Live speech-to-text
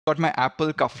got my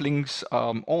Apple cufflinks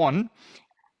on,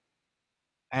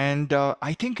 and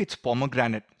I think it's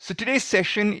pomegranate. So today's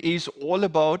session is all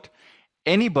about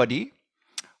anybody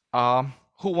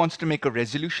who wants to make a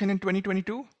resolution in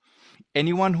 2022,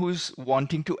 anyone who's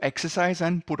wanting to exercise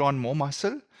and put on more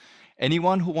muscle,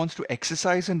 anyone who wants to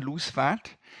exercise and lose fat,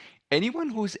 anyone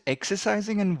who's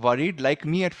exercising and worried like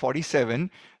me at 47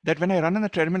 that when I run on the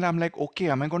treadmill, I'm like, okay,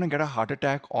 am I going to get a heart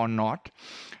attack or not?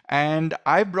 And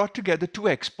I brought together two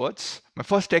experts. My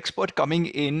first expert coming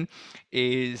in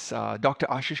is Dr.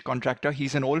 Aashish Contractor.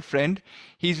 He's an old friend.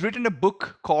 He's written a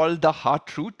book called The Heart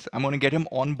Truth. I'm going to get him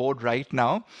on board right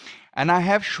now. And I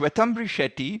have Shwetambari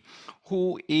Shetty,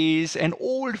 who is an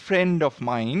old friend of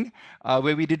mine,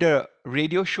 where we did a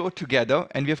radio show together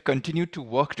and we have continued to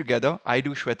work together. I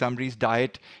do Shwetambari's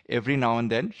diet every now and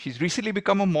then. She's recently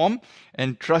become a mom,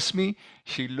 and trust me,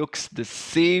 she looks the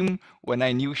same when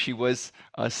I knew she was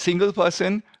a single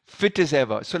person, fit as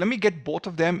ever. So let me get both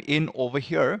of them in over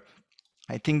here.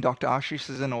 I think Dr. Ashish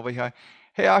is in over here.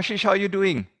 Hey Ashish, how are you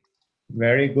doing?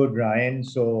 Very good, Ryan.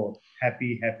 So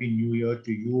happy New Year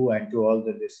to you and to all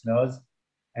the listeners.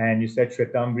 And you said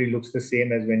Shwetambari looks the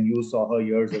same as when you saw her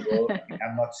years ago. I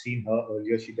have not seen her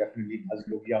earlier. She definitely does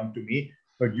look young to me.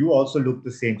 But you also look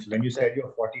the same. So when you said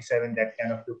you're 47, that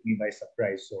kind of took me by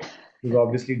surprise. So you're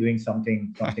obviously doing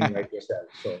something right yourself.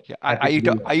 So Yeah, happy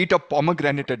to be I here. eat a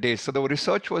pomegranate a day. So the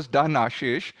research was done,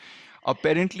 Ashish.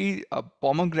 Apparently, a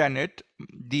pomegranate,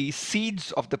 the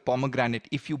seeds of the pomegranate,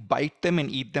 if you bite them and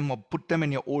eat them or put them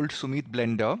in your old Sumit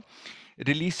blender,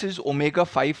 releases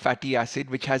omega-5 fatty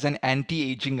acid, which has an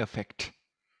anti-aging effect.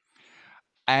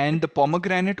 And the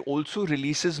pomegranate also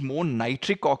releases more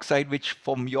nitric oxide, which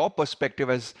from your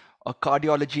perspective as a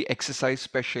cardiology exercise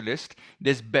specialist,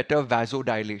 there's better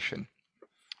vasodilation.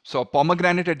 So a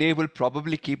pomegranate a day will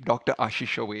probably keep Dr.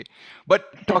 Ashish away.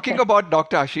 But talking about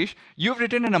Dr. Ashish, you've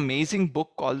written an amazing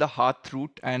book called The Heart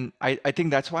Truth. And I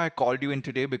think that's why I called you in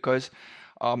today because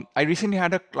I recently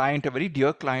had a client, a very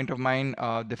dear client of mine,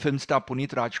 the film star Puneet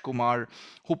Rajkumar,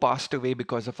 who passed away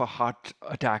because of a heart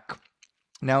attack.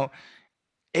 Now,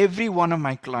 every one of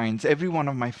my clients, every one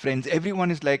of my friends,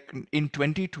 everyone is like in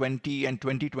 2020 and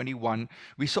 2021,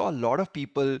 we saw a lot of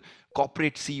people,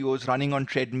 corporate CEOs running on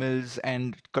treadmills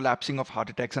and collapsing of heart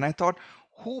attacks. And I thought,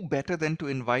 who better than to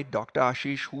invite Dr.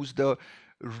 Ashish, who's the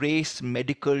race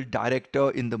medical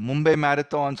director in the Mumbai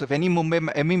marathon. So if any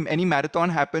marathon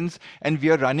happens and we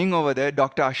are running over there,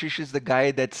 Dr. Ashish is the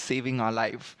guy that's saving our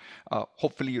life.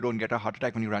 Hopefully you don't get a heart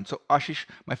attack when you run. So Ashish,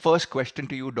 my first question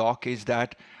to you, Doc, is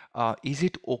that is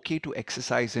it okay to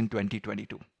exercise in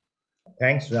 2022?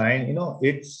 Thanks, Ryan.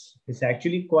 It's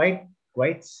actually quite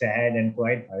sad and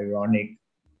quite ironic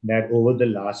that over the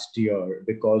last year,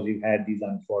 because we've had these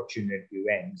unfortunate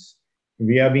events,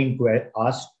 we are being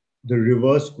asked the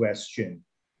reverse question.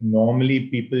 Normally,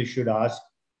 people should ask,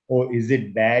 "Oh, is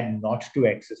it bad not to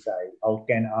exercise? How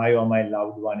can I or my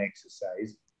loved one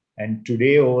exercise?" And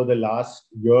today, over the last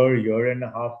year and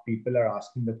a half, people are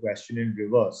asking the question in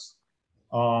reverse.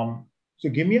 So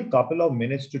give me a couple of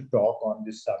minutes to talk on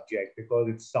this subject because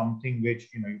it's something which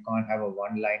you can't have a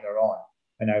one-liner on.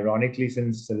 And ironically,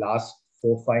 since the last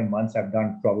 4 5 months, I've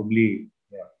done probably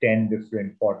 10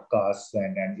 different podcasts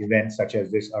and events such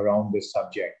as this around this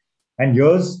subject. And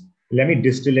let me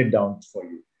distill it down for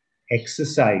you.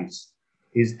 Exercise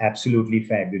is absolutely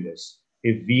fabulous.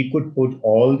 If we could put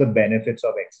all the benefits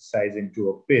of exercise into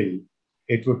a pill,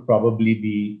 it would probably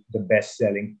be the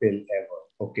best-selling pill ever.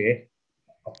 Okay,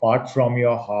 apart from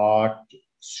your heart,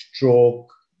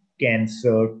 stroke,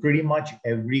 cancer, pretty much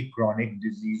every chronic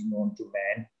disease known to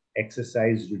man,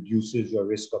 exercise reduces your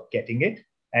risk of getting it.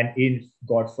 And if,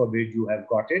 God forbid, you have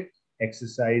got it,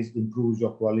 exercise improves your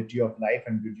quality of life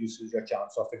and reduces your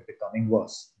chance of it becoming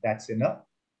worse. That's in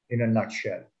a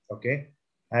nutshell. Okay.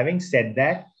 Having said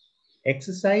that,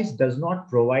 exercise does not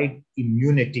provide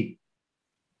immunity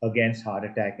against heart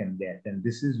attack and death. And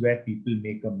this is where people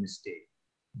make a mistake.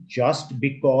 Just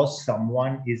because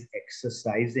someone is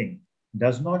exercising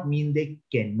does not mean they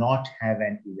cannot have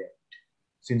an event.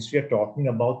 Since we are talking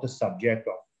about the subject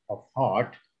of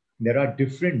heart, there are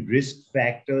different risk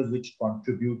factors which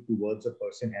contribute towards a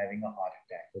person having a heart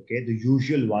attack. Okay, the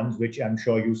usual ones, which I'm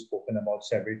sure you've spoken about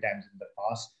several times in the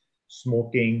past: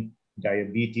 smoking,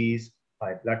 diabetes,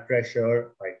 high blood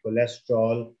pressure, high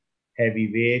cholesterol,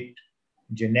 heavy weight,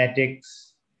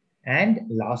 genetics, and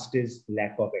last is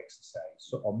lack of exercise.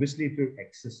 So obviously, if you're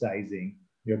exercising,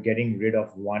 you're getting rid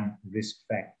of one risk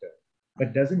factor.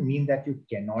 But doesn't mean that you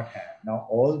cannot have. Now,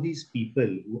 all these people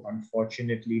who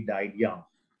unfortunately died young,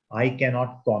 I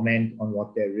cannot comment on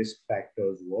what their risk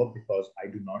factors were because I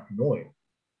do not know it.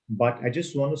 But I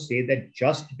just want to say that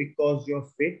just because you're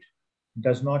fit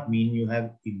does not mean you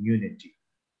have immunity.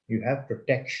 You have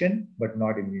protection, but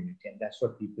not immunity. And that's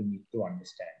what people need to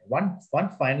understand. One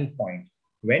final point,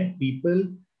 when people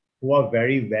who are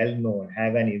very well known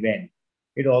have an event,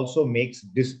 it also makes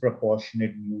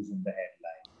disproportionate news in the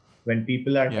headline. When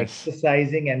people are Yes.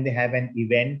 exercising and they have an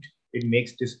event, it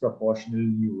makes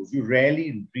disproportionate news. You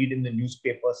rarely read in the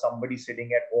newspaper somebody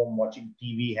sitting at home watching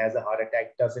TV has a heart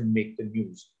attack, doesn't make the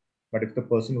news. But if the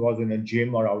person was in a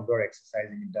gym or outdoor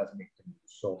exercising, it does make the news.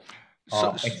 So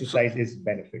So, so, exercise is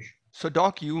beneficial. so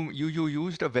Doc, you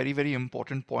used a very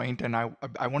important point, and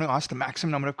I want to ask the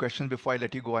maximum number of questions before I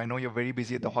let you go. I know you're very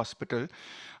busy at the Yeah. hospital.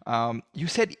 You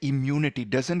said immunity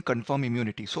doesn't confirm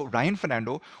immunity. So Ryan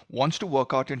Fernando wants to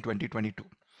work out in 2022.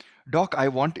 Doc, I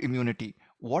want immunity.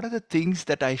 What are the things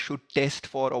that I should test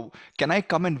for? Or can I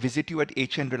come and visit you at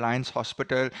HN Reliance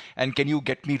Hospital? And can you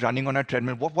get me running on a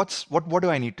treadmill? What do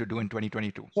I need to do in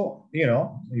 2022? So,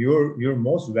 you're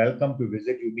most welcome to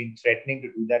visit. You've been threatening to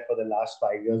do that for the last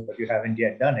 5 years, but you haven't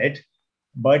yet done it.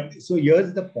 But so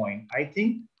here's the point. I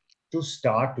think to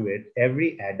start with,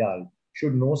 every adult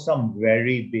should know some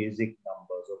very basic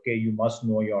numbers. Okay, you must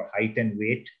know your height and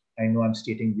weight. I know I'm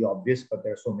stating the obvious, but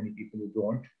there are so many people who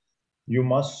don't. You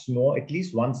must know at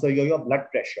least once a year your blood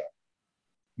pressure,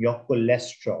 your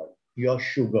cholesterol, your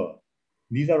sugar.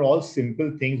 These are all simple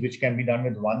things which can be done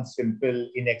with one simple,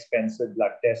 inexpensive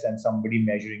blood test and somebody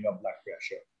measuring your blood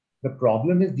pressure. The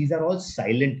problem is these are all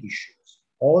silent issues.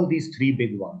 All these three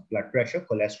big ones, blood pressure,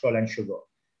 cholesterol, and sugar.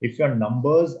 If your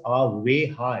numbers are way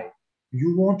high,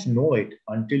 you won't know it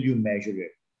until you measure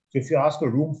it. So if you ask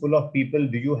a room full of people,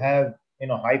 do you have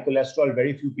high cholesterol?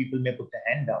 Very few people may put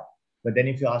their hand up. But then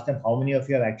if you ask them how many of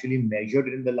you have actually measured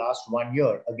it in the last 1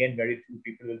 year, again, very few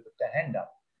people will put their hand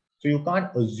up. So you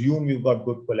can't assume you've got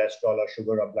good cholesterol or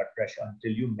sugar or blood pressure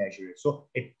until you measure it. So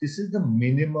this is the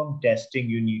minimum testing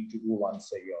you need to do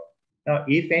once a year. Now,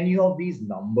 if any of these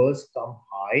numbers come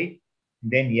high,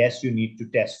 then yes, you need to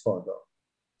test further.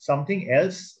 Something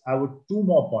else, two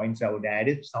more points I would add.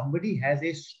 If somebody has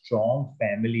a strong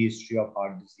family history of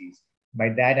heart disease, by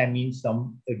that I mean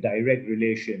some direct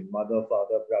relation, mother,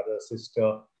 father, brother,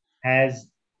 sister,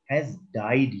 has has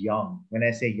died young. When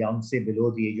I say young, say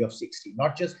below the age of 60,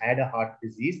 not just had a heart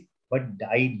disease, but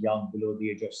died young below the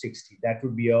age of 60. That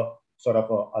would be a sort of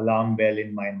a alarm bell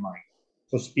in my mind.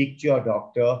 So speak to your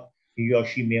doctor. He or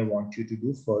she may want you to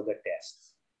do further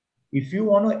tests. If you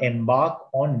want to embark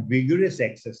on vigorous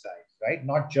exercise, right,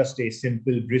 not just a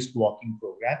simple brisk walking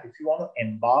program, if you want to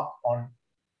embark on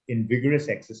in vigorous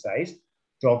exercise,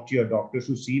 talk to your doctor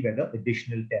to see whether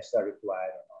additional tests are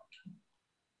required or not.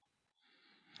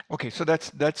 Okay, so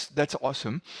that's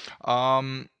awesome.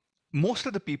 Um, Most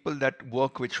of the people that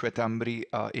work with Shwetambari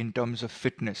in terms of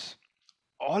fitness,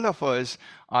 all of us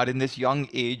are in this young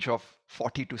age of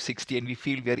 40 to 60, and we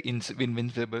feel we are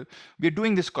invincible. We're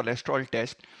doing this cholesterol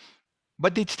test,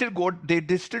 but they still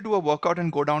do a workout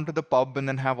and go down to the pub and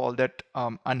then have all that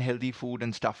unhealthy food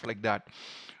and stuff like that.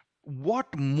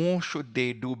 What more should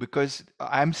they do? Because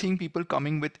I'm seeing people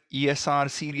coming with ESR,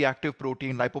 C-reactive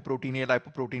protein, lipoprotein A,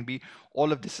 lipoprotein B,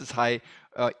 all of this is high.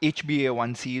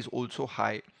 HbA1c is also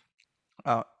high.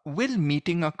 Will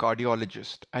meeting a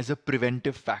cardiologist as a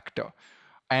preventive factor,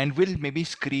 and will maybe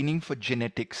screening for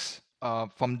genetics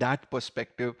from that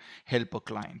perspective help a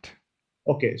client?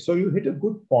 Okay, so you hit a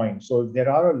good point. So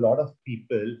there are a lot of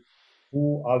people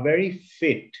who are very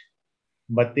fit,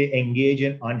 but they engage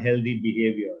in unhealthy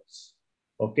behaviors.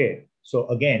 Okay, so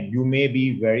again, you may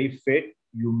be very fit,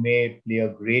 you may play a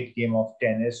great game of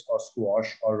tennis or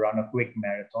squash or run a quick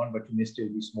marathon, but you may still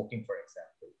be smoking, for example.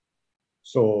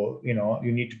 So,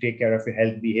 you need to take care of your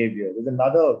health behavior. There's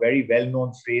another very well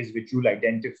known phrase which you'll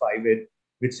identify with,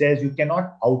 which says you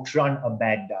cannot outrun a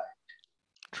bad diet.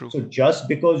 True. So just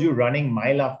because you're running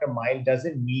mile after mile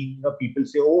doesn't mean people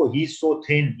say, oh, he's so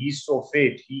thin, he's so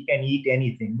fit, he can eat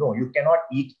anything. No, you cannot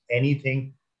eat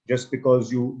anything just because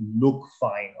you look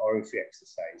fine or if you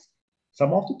exercise.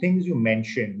 Some of the things you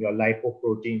mentioned, your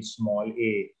lipoprotein, small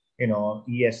a,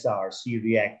 ESR,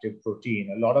 C-reactive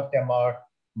protein, a lot of them are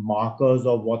markers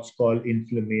of what's called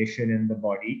inflammation in the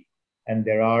body. And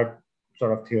there are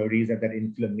sort of theories that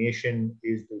inflammation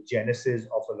is the genesis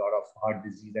of a lot of heart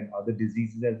disease and other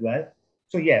diseases as well.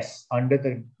 So yes, under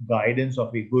the guidance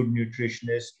of a good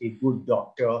nutritionist, a good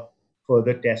doctor,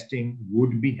 further testing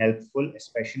would be helpful,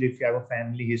 especially if you have a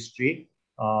family history.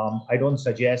 I don't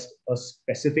suggest a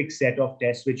specific set of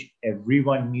tests which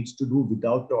everyone needs to do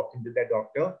without talking to their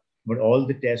doctor, but all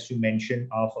the tests you mentioned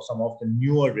are for some of the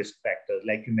newer risk factors,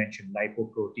 like you mentioned,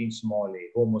 lipoprotein, small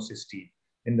a, homocysteine.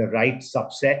 In the right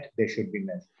subset, they should be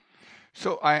measured.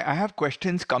 So I have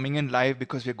questions coming in live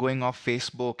because we're going off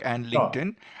Facebook and Sure. LinkedIn.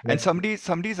 And Let's see.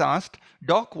 somebody's asked,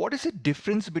 Doc, what is the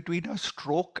difference between a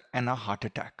stroke and a heart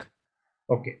attack?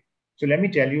 Okay. So let me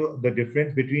tell you the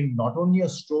difference between not only a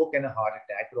stroke and a heart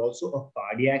attack, but also a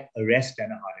cardiac arrest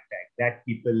and a heart attack that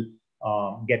people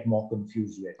get more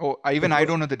confused with. Oh, So even I first,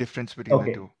 don't know the difference between the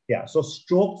okay, two. yeah. So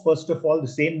stroke, first of all, the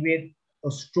same way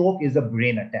a stroke is a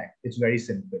brain attack. It's very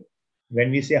simple. When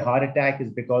we say heart attack, is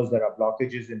because there are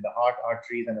blockages in the heart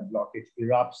arteries and a blockage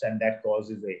erupts and that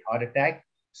causes a heart attack.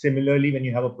 Similarly, when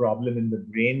you have a problem in the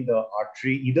brain, the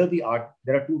artery, either the art,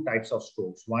 there are two types of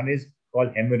strokes. One is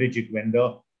called hemorrhagic when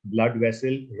the blood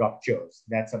vessel ruptures.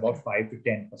 That's about 5 to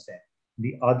 10%.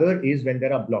 The other is when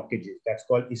there are blockages. That's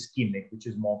called ischemic, which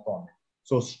is more common.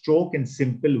 So stroke in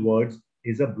simple words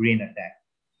is a brain attack.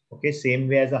 Okay, same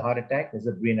way as a heart attack, there's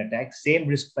a brain attack. Same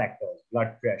risk factors,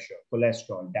 blood pressure,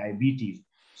 cholesterol, diabetes,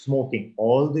 smoking,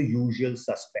 all the usual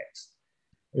suspects.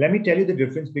 Let me tell you the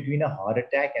difference between a heart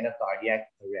attack and a cardiac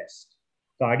arrest.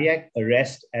 Cardiac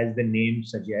arrest, as the name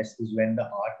suggests, is when the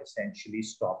heart essentially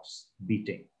stops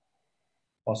beating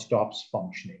or stops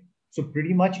functioning. So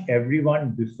pretty much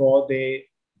everyone before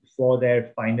their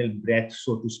final breath,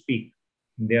 so to speak,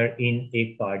 they're in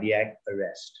a cardiac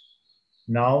arrest.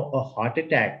 Now, a heart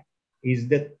attack is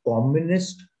the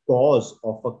commonest cause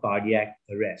of a cardiac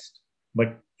arrest,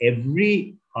 but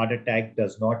every heart attack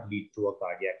does not lead to a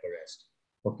cardiac arrest.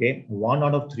 Okay, 1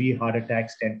 out of 3 heart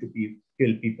attacks tend to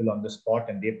kill people on the spot,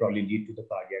 and they probably lead to the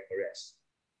cardiac arrest.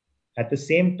 At the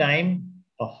same time,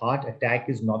 a heart attack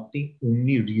is not the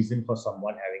only reason for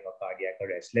someone having a cardiac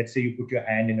arrest. Let's say you put your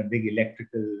hand in a big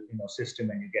electrical system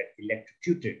and you get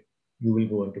electrocuted, you will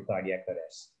go into cardiac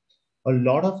arrest. A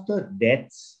lot of the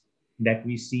deaths that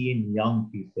we see in young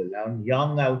people, and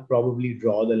young, I would probably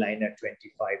draw the line at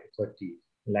 25 to 30,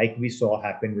 like we saw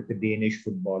happen with the Danish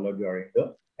footballer during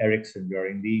the Ericsson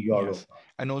during the Euro Yes. Cup.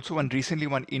 And also recently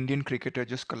one Indian cricketer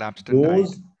just collapsed and died.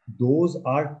 Those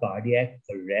are cardiac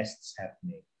arrests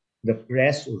happening. The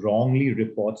press wrongly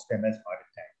reports them as heart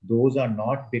attack. Those are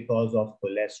not because of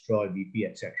cholesterol, BP,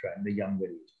 etc. in the younger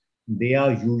age. They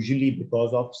are usually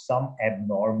because of some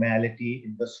abnormality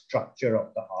in the structure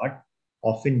of the heart,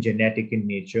 often genetic in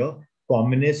nature.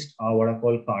 Commonest are what are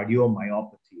called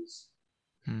cardiomyopathies,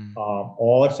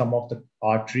 or some of the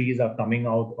arteries are coming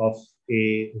out of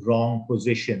a wrong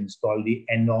position. It's called the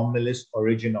anomalous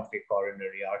origin of a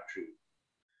coronary artery.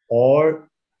 Or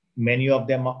many of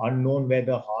them are unknown where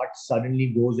the heart suddenly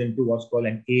goes into what's called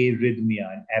an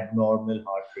arrhythmia, an abnormal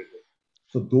heart rhythm.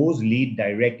 So those lead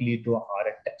directly to a heart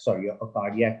attack, sorry, a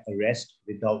cardiac arrest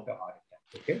without a heart attack.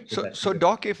 Okay, so that's the So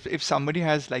difference. Doc, if somebody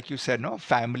has, like you said, no, a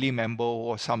family member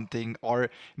or something, or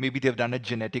maybe they've done a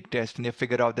genetic test and they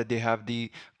figure out that they have the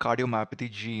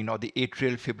cardiomyopathy gene or the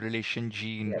atrial fibrillation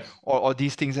gene, Yes. or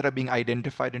these things that are being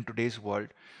identified in today's world,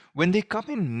 when they come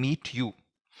and meet you,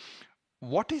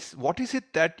 what is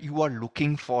it that you are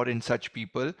looking for in such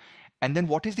people? And then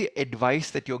what is the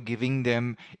advice that you're giving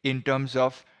them in terms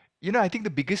of, I think the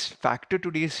biggest factor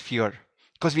today is fear,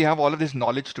 because we have all of this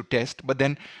knowledge to test, but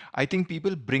then I think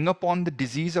people bring upon the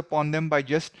disease upon them by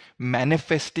just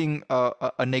manifesting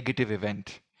a negative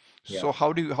event. So Yeah.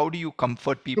 how do you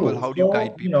comfort people? True. How do you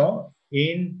guide So, people?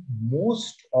 in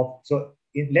most of,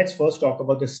 let's first talk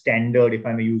about the standard, if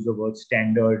I may use the word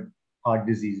standard heart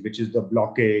disease, which is the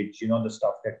blockage, the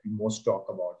stuff that we most talk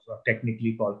about, so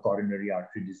technically called coronary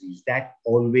artery disease. That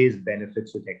always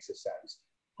benefits with exercise.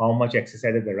 How much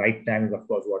exercise at the right time is, of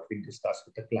course, what we discuss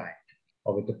with the client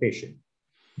or with the patient.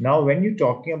 Now, when you're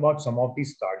talking about some of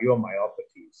these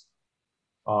cardiomyopathies,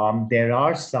 there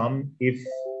are some, if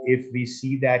we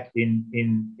see that in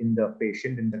the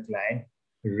patient, in the client,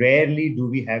 rarely do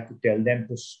we have to tell them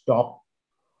to stop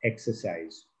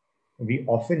exercise. We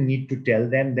often need to tell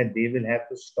them that they will have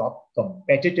to stop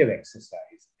competitive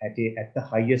exercise at the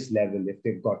highest level if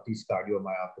they've got these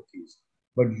cardiomyopathies.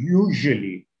 But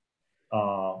usually,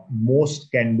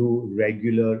 most can do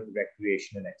regular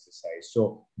recreational exercise.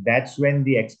 So that's when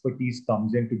the expertise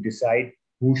comes in to decide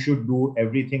who should do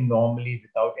everything normally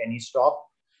without any stop,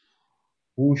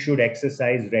 who should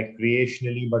exercise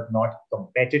recreationally but not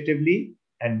competitively,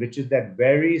 and which is that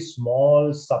very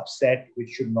small subset which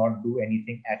should not do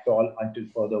anything at all until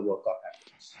further workup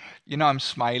happens. I'm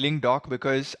smiling, Doc,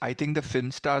 because I think the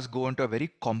film stars go into a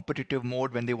very competitive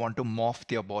mode when they want to morph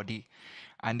their body,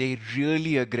 and they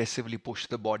really aggressively push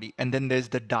the body. And then there's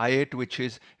the diet, which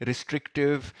is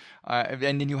restrictive.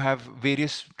 And then you have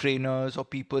various trainers or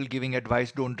people giving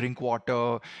advice: don't drink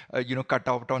water, cut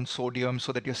out on sodium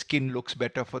so that your skin looks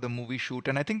better for the movie shoot.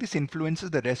 And I think this influences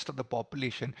the rest of the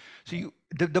population. So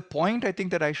the point I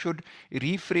think that I should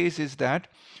rephrase is that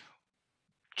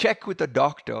check with a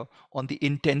doctor on the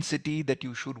intensity that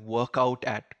you should work out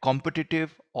at,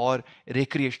 competitive or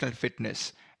recreational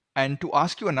fitness. And to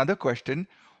ask you another question,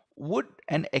 would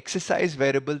an exercise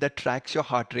wearable that tracks your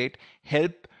heart rate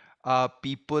help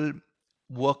people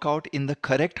work out in the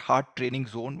correct heart training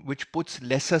zone, which puts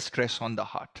lesser stress on the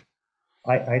heart?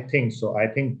 I think so. I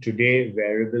think today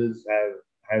wearables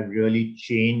have really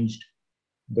changed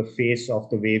the face of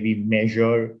the way we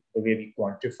measure, the way we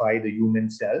quantify the human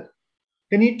self.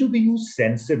 They need to be used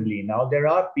sensibly. Now, there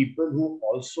are people who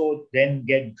also then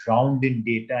get drowned in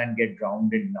data and get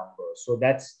drowned in numbers. So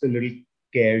that's the little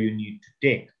care you need to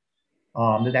take.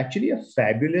 There's actually a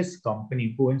fabulous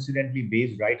company, coincidentally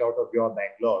based right out of your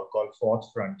Bangalore, called Fourth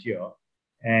Frontier.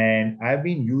 And I've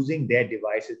been using their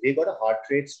devices. They got a heart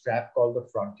rate strap called the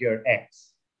Frontier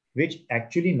X, which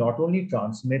actually not only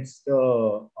transmits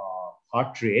the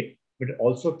heart rate, but it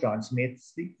also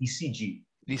transmits the ECG.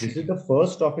 This is ECG. the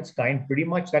first of its kind, pretty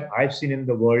much, that I've seen in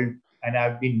the world, and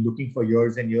I've been looking for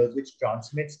years and years, which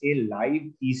transmits a live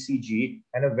ECG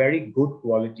and a very good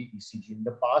quality ECG. In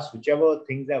the past, whichever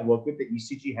things I've worked with, the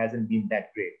ECG hasn't been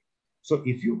that great. So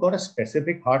if you've got a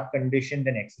specific heart condition,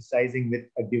 then exercising with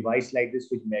a device like this,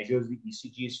 which measures the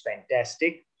ECG, is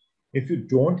fantastic. If you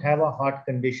don't have a heart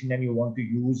condition and you want to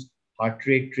use heart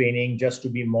rate training just to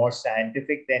be more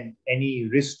scientific, then any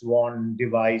wrist-worn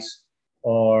device,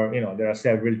 or there are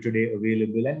several today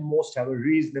available, and most have a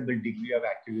reasonable degree of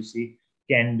accuracy,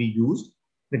 can be used.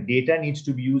 The data needs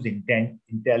to be used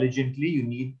intelligently. You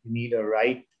need a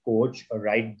right coach, a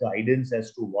right guidance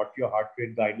as to what your heart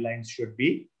rate guidelines should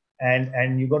be.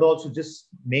 And you got to also just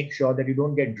make sure that you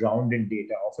don't get drowned in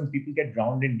data. Often people get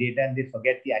drowned in data and they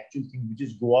forget the actual thing, which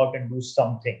is go out and do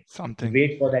something. Something.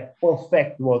 Wait for that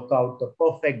perfect workout, the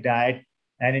perfect diet,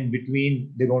 and in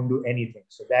between they don't do anything.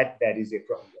 So that is a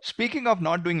problem. Speaking of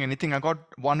not doing anything, I got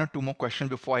one or two more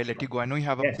questions before I let you go. I know you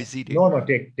have a Yes. busy day. No,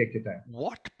 take your time.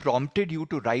 What prompted you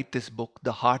to write this book,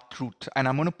 The Hard Truth? And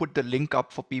I'm going to put the link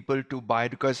up for people to buy,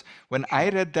 because when I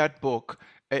Sure. read that book,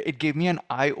 it gave me an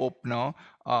eye opener,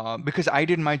 because I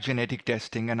did my genetic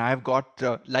testing and I've got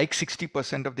like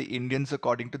 60% of the Indians,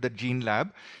 according to the Gene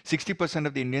Lab, 60%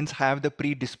 of the Indians have the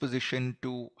predisposition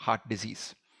to heart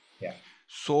disease. Yeah.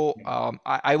 So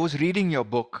I was reading your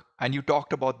book and you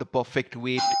talked about the perfect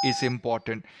weight is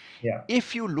important. Yeah.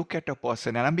 If you look at a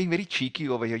person, and I'm being very cheeky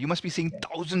over here, you must be seeing Yeah.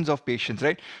 thousands of patients,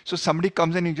 right? So somebody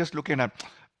comes in and you're just looking at,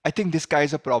 I think this guy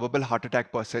is a probable heart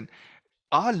attack person.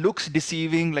 Are looks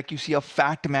deceiving? Like you see a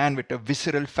fat man with a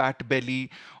visceral fat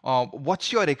belly.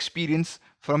 What's your experience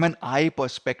from an eye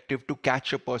perspective to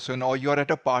catch a person? Or you're at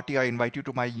a party, I invite you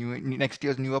to my next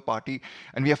year's newer party,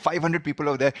 and we have 500 people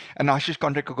over there, and Aashish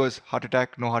Contractor goes, heart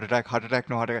attack, no heart attack, heart attack,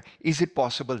 no heart attack. Is it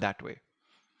possible that way?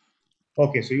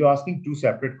 Okay, so you're asking two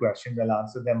separate questions. I'll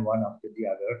answer them one after the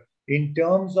other. In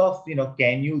terms of,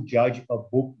 can you judge a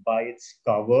book by its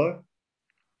cover?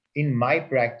 In my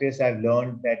practice, I've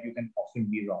learned that you can often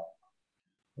be wrong.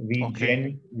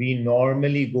 Okay. We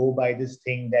normally go by this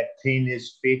thing that thin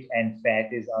is fit and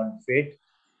fat is unfit,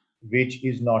 which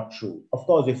is not true. Of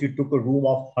course, if you took a room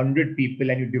of 100 people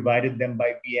and you divided them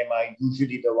by BMI,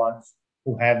 usually the ones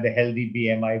who have the healthy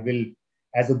BMI will,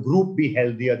 as a group, be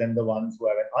healthier than the ones who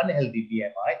have an unhealthy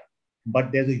BMI.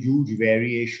 But there's a huge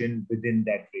variation within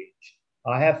that range.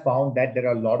 I have found that there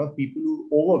are a lot of people who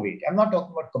are overweight. I'm not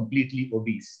talking about completely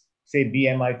obese, say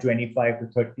BMI 25 to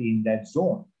 30, in that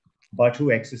zone, but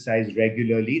who exercise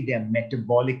regularly. They're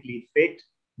metabolically fit,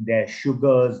 their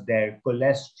sugars, their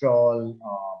cholesterol,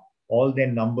 all their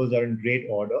numbers are in great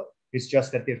order. It's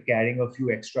just that they're carrying a few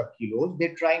extra kilos.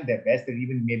 They're trying their best. They're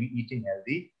even maybe eating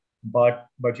healthy, but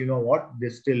you know what?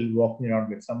 They're still walking around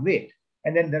with some weight.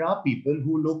 And then there are people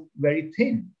who look very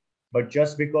thin, but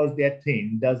just because they're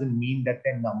thin doesn't mean that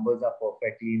their numbers are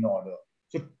perfectly in order.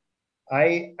 So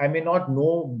I may not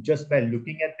know just by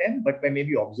looking at them, but by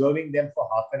maybe observing them for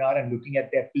half an hour and looking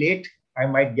at their plate, I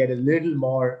might get a little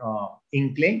more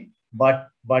inkling. But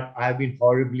I've been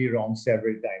horribly wrong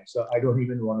several times, so I don't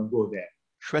even want to go there.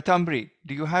 Shwetambari,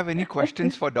 do you have any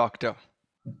questions for doctor?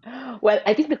 Well,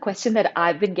 I think the question that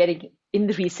I've been getting in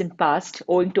the recent past,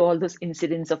 owing to all those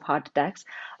incidents of heart attacks,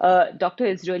 doctor,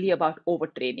 is really about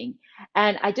overtraining.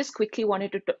 And I just quickly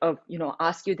wanted to,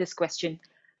 ask you this question.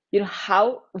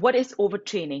 What is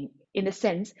overtraining? In a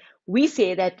sense, we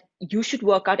say that you should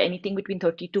work out anything between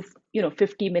 30 to,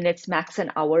 50 minutes, max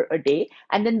an hour a day,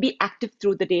 and then be active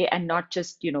through the day and not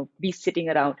just, be sitting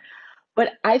around.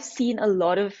 But I've seen a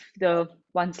lot of the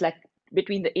ones like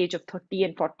between the age of 30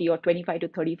 and 40 or 25 to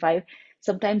 35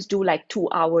 sometimes do like 2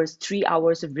 hours, 3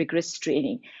 hours of rigorous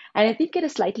training. And I think at a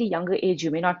slightly younger age,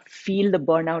 you may not feel the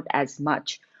burnout as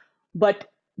much. But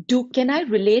can I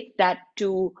relate that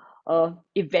to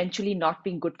eventually not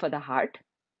being good for the heart?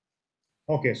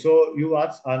 Okay, so you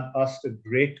asked a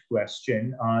great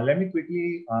question. Let me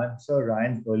quickly answer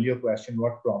Ryan's earlier question.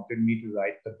 What prompted me to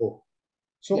write the book?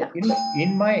 Yeah. So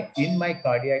in my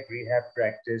cardiac rehab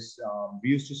practice, we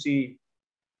used to see,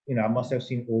 I must have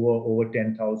seen over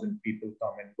 10,000 people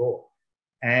come and go,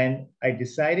 and I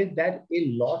decided that a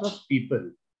lot of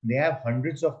people, they have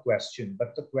hundreds of questions,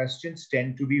 but the questions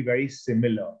tend to be very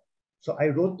similar. So I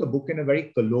wrote the book in a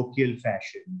very colloquial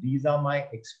fashion. These are my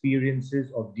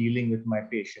experiences of dealing with my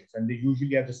patients, and they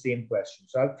usually have the same question.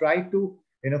 So I've tried to,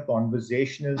 in a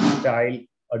conversational style,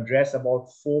 address about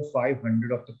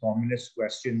 500 of the commonest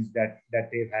questions that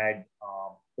they've had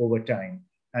over time.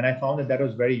 And I found that that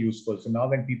was very useful. So now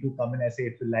when people come in, I say,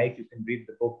 if you like, you can read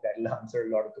the book. That'll answer a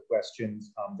lot of the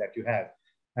questions that you have.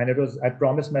 And I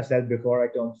promised myself before I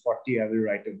turned 40, I will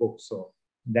write a book. So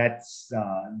that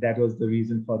was the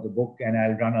reason for the book. And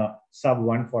I'll run a sub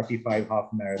 145 half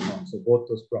marathon. So both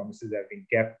those promises have been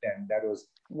kept. And that was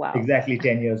exactly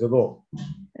 10 years ago.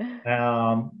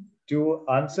 To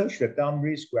answer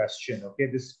Shwetambari's question, okay,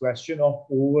 this question of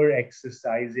over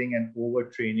exercising and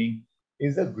overtraining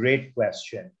is a great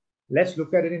question. Let's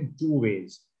look at it in two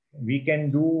ways. We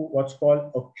can do what's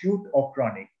called acute or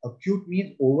chronic. Acute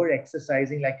means over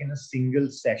exercising like in a single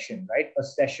session, right? A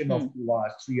session of 2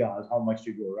 hours, 3 hours, how much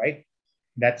you go, right?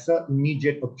 That's an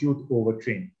immediate acute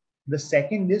overtraining. The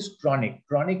second is chronic.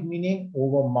 Chronic meaning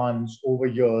over months, over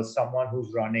years, someone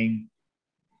who's running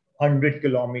 100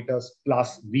 kilometers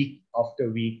plus week after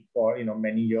week for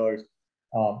many years.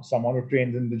 Someone who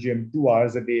trains in the gym 2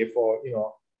 hours a day for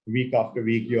week after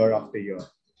week, year after year.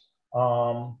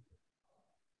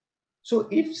 So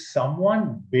if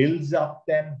someone builds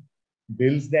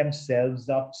themselves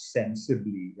up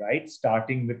sensibly, right,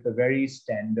 starting with the very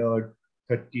standard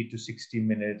 30 to 60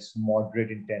 minutes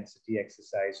moderate intensity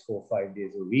exercise 4-5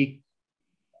 days a week,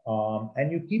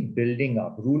 and you keep building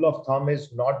up. Rule of thumb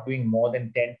is not doing more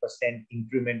than 10%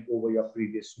 increment over your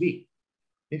previous week.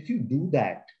 If you do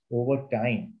that over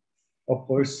time, a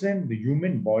person, the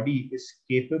human body, is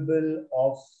capable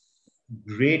of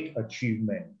great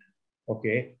achievement.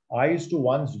 Okay, I used to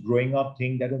once growing up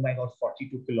think that, oh my God,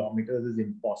 42 kilometers is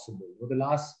impossible. For the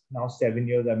last now 7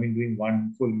 years, I've been doing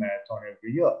one full marathon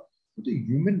every year. But the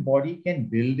human body can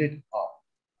build it up.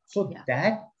 So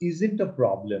that isn't a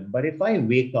problem. But if I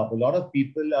wake up, a lot of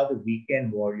people are the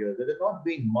weekend warriors. They're not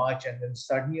doing much. And then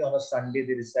suddenly on a Sunday,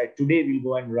 they decide, today we'll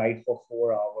go and ride for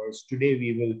 4 hours. Today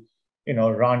we will,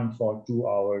 run for 2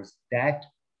 hours. That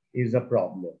is a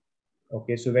problem.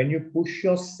 Okay. So when you push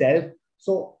yourself,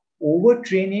 so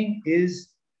overtraining is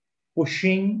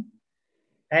pushing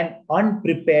an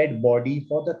unprepared body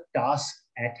for the task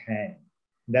at hand.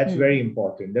 That's very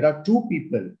important. There are two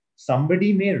people.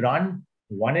 Somebody may run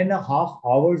 1.5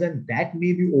 hours, and that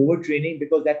may be overtraining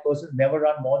because that person's never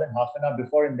run more than half an hour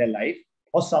before in their life.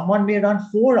 Or someone may run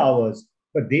 4 hours,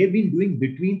 but they've been doing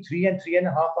between 3 and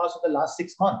 3.5 hours for the last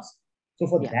 6 months. So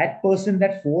for that person,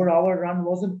 that 4-hour run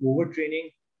wasn't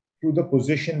overtraining to the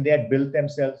position they had built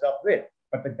themselves up with.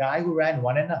 But the guy who ran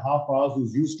 1.5 hours,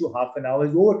 who's used to half an hour,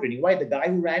 is overtraining. Why? The guy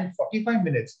who ran 45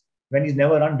 minutes when he's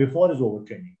never run before is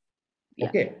overtraining.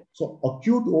 Okay, so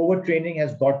acute overtraining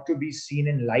has got to be seen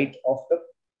in light of the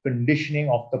conditioning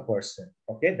of the person.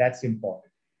 Okay, that's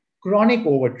important. Chronic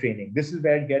overtraining, this is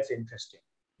where it gets interesting.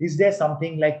 Is there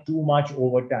something like too much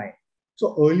overtime?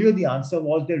 So earlier the answer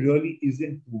was there really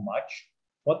isn't too much.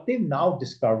 What they're now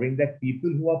discovering that people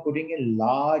who are putting in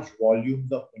large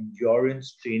volumes of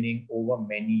endurance training over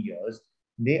many years,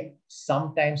 they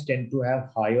sometimes tend to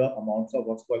have higher amounts of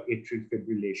what's called atrial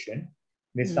fibrillation.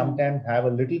 They sometimes have a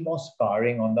little more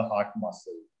scarring on the heart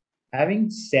muscle. Having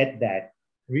said that,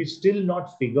 we've still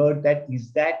not figured that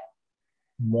is that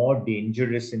more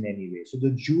dangerous in any way. So the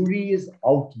jury is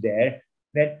out there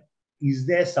that is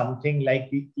there something like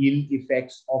the ill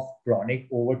effects of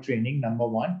chronic overtraining, number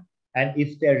one? And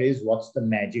if there is, what's the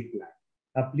magic plan?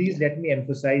 Now, please let me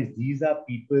emphasize, these are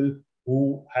people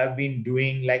who have been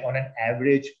doing like on an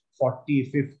average 40,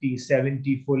 50,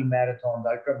 70 full marathons,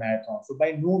 ultra marathons. So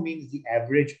by no means the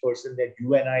average person that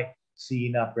you and I see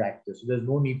in our practice. So there's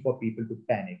no need for people to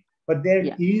panic. But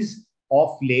there is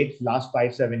of late, last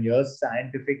 5-7 years,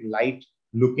 scientific light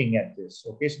looking at this.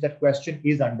 Okay, so that question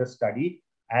is under study.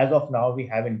 As of now, we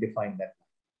haven't defined that.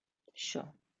 Sure.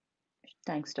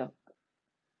 Thanks, Doc.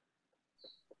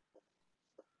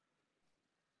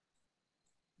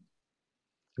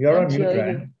 You're on mute,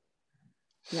 Ryan.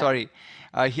 Sorry.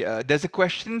 There's a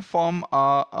question from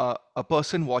a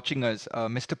person watching us,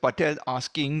 Mr. Patel,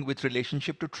 asking with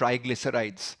relationship to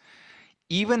triglycerides.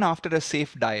 even after a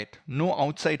safe diet, no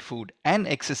outside food, and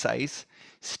exercise,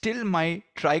 still my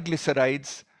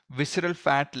triglycerides, visceral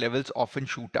fat levels often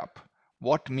shoot up.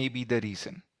 What may be the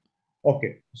reason?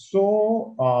 Okay,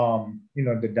 so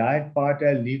the diet part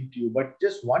I'll leave to you, but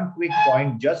just one quick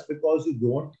point: just because you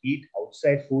don't eat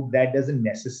outside food, that doesn't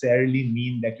necessarily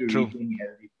mean that you're True, eating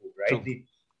healthy food, right? true.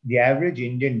 The average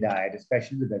Indian diet,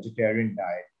 especially the vegetarian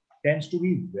diet, tends to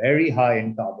be very high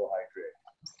in carbohydrate.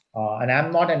 And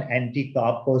I'm not an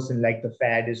anti-carb person like the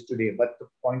fad is today, but the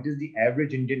point is the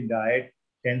average Indian diet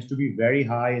tends to be very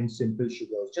high in simple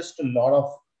sugars, just a lot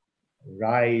of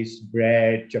rice,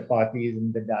 bread, chapatis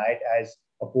in the diet as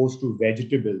opposed to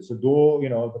vegetables. So though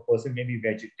the person may be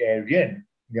vegetarian,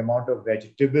 the amount of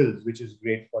vegetables which is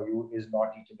great for you is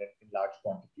not eaten in large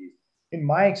quantities. In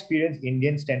my experience,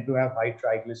 Indians tend to have high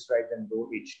triglycerides and low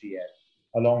HDL,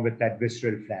 along with that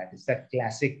visceral fat. It's that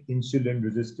classic insulin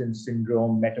resistance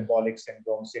syndrome, metabolic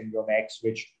syndrome, syndrome X,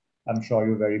 which I'm sure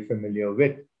you're very familiar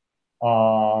with.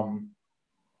 Um,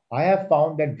 I have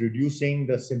found that reducing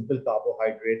the simple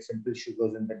carbohydrates, simple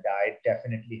sugars in the diet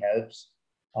definitely helps.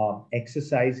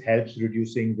 Exercise helps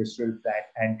reducing visceral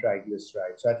fat and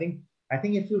triglycerides. So I think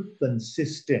if you're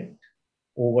consistent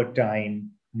over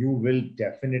time, you will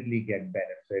definitely get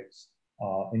benefits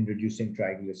in reducing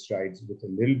triglycerides with a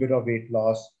little bit of weight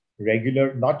loss,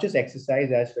 regular, not just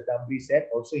exercise, as Shwetambari said,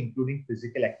 also including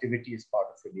physical activity as part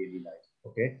of your daily life.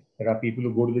 Okay. There are people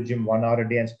who go to the gym 1 hour a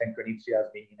day and spend 23 hours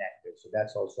being inactive. So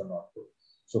that's also not good.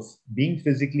 So being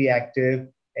physically active,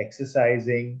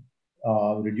 exercising,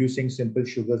 reducing simple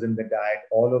sugars in the diet,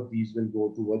 all of these will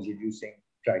go towards reducing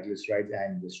triglycerides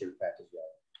and visceral fat as well.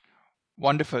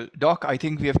 Wonderful. Doc, I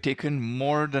think we have taken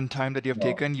more than time that you have No,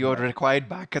 taken. You're no. required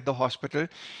back at the hospital.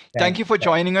 Thank you Thanks. for Thanks.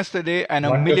 joining us today and a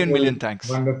million, Wonderful. million thanks.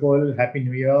 Wonderful. Happy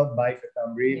New Year. Bye,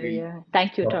 Shwetambari. New We'll Year.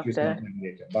 Thank you, talk to you doctor. sometime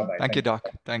later. Bye bye. Thank you, Thank you. Doc.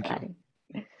 Thank you.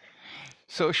 Bye.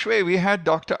 So, Shway, we had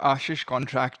Dr. Aashish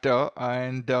Contractor,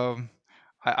 and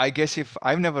I guess if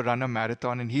I've never run a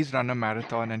marathon and he's run a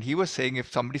marathon, and he was saying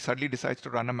if somebody suddenly decides to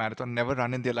run a marathon, never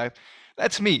run in their life,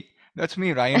 that's me. That's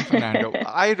me, Ryan Fernando.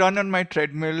 I run on my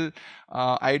treadmill.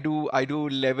 I do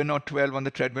 11 or 12 on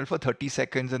the treadmill for 30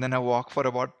 seconds, and then I walk for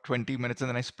about 20 minutes, and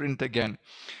then I sprint again.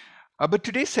 But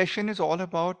today's session is all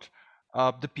about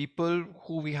the people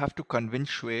who we have to convince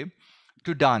Shway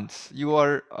to dance. You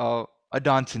are a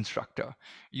dance instructor.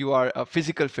 You are a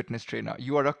physical fitness trainer.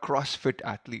 You are a CrossFit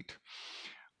athlete.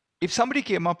 If somebody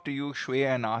came up to you, Shway,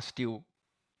 and asked you,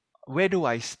 where do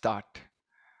I start?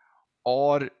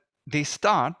 Or they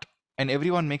start and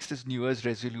everyone makes this New Year's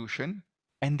resolution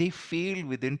and they fail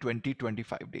within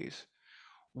 20-25 days.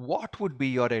 What would be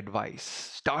your advice?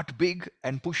 Start big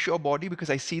and push your body, because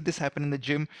I see this happen in the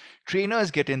gym. Trainers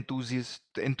get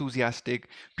enthusiastic,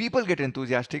 people get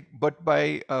enthusiastic, but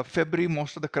by February,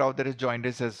 most of the crowd that has joined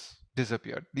us has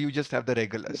disappeared. You just have the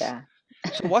regulars. Yeah.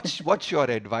 So what's your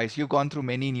advice? You've gone through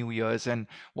many New Years, and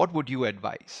what would you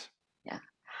advise? Yeah.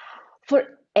 For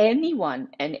anyone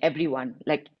and everyone,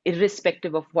 like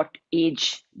irrespective of what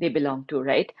age they belong to,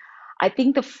 right? I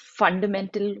think the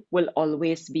fundamental will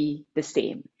always be the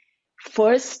same.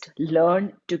 First,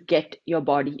 learn to get your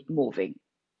body moving,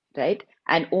 right?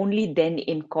 And only then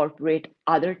incorporate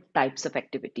other types of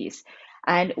activities.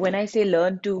 And when I say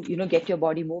learn to, get your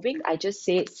body moving, I just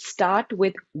say start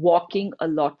with walking a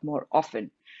lot more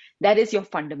often. That is your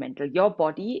fundamental. Your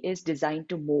body is designed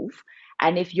to move.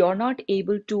 And if you're not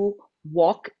able to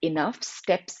walk enough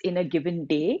steps in a given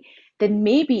day, then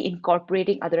maybe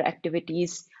incorporating other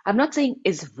activities, I'm not saying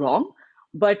is wrong,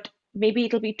 but maybe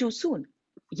it'll be too soon.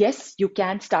 Yes, you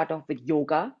can start off with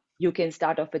yoga. You can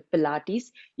start off with Pilates.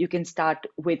 You can start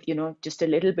with, just a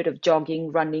little bit of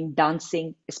jogging, running,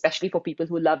 dancing, especially for people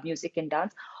who love music and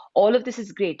dance. All of this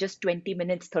is great, just 20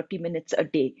 minutes, 30 minutes a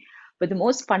day. But the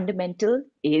most fundamental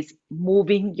is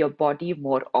moving your body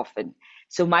more often.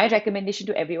 So my recommendation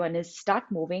to everyone is start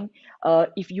moving.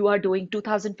 If you are doing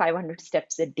 2,500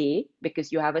 steps a day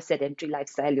because you have a sedentary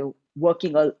lifestyle, you're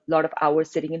working a lot of hours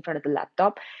sitting in front of the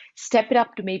laptop, step it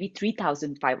up to maybe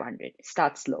 3,500.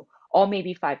 Start slow, or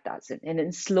maybe 5,000. And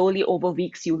then slowly over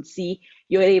weeks, you'll see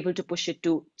you're able to push it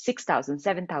to 6,000,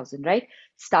 7,000, right?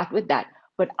 Start with that.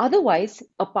 But otherwise,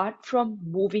 apart from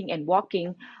moving and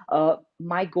walking,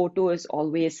 my go-to is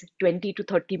always 20 to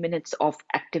 30 minutes of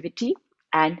activity,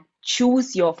 and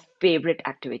choose your favorite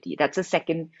activity. That's a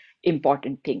second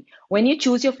important thing. When you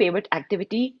choose your favorite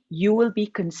activity, you will be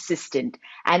consistent.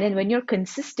 And then when you're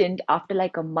consistent, after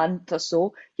like a month or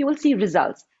so, you will see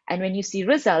results. And when you see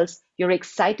results, you're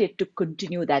excited to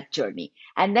continue that journey.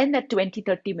 And then that 20,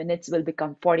 30 minutes will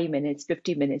become 40 minutes,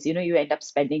 50 minutes. You end up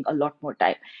spending a lot more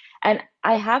time. And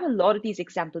I have a lot of these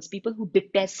examples, people who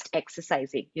detest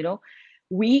exercising,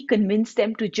 we convince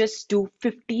them to just do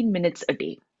 15 minutes a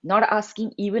day, not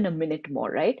asking even a minute more,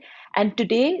 right? And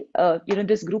today,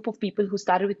 this group of people who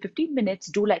started with 15 minutes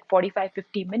do like 45,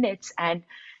 50 minutes and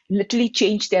literally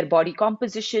change their body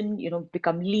composition,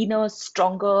 become leaner,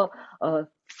 stronger,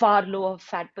 far lower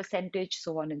fat percentage,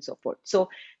 so on and so forth. So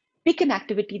pick an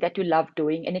activity that you love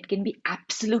doing, and it can be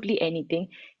absolutely anything.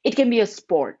 It can be a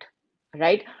sport,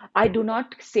 right? I do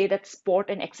not say that sport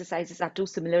and exercises are two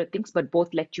similar things, but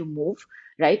both let you move,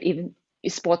 right? Even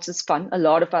sports is fun. A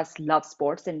lot of us love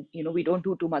sports, and we don't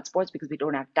do too much sports because we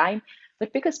don't have time.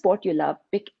 But pick a sport you love,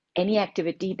 pick any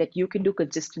activity that you can do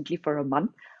consistently for a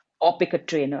month, or pick a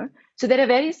trainer. So there are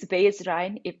various ways,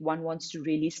 Ryan, if one wants to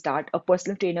really start. A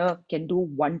personal trainer can do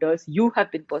wonders. You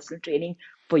have been personal training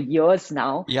for years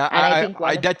now. Yeah, And I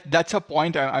think that's a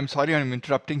point. I'm sorry I'm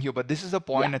interrupting you, but this is a yeah,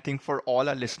 point I think for all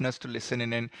our listeners to listen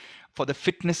in. And for the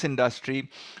fitness industry,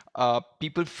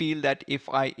 people feel that if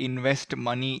I invest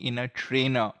money in a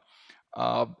trainer,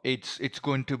 it's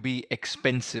going to be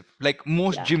expensive. Like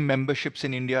most yeah, gym memberships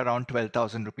in India, around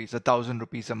 12,000 rupees, 1,000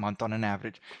 rupees a month on an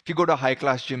average. If you go to a high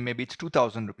class gym, maybe it's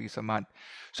 2,000 rupees a month.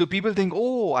 So people think,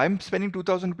 oh, I'm spending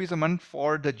 2,000 rupees a month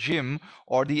for the gym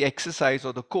or the exercise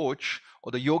or the coach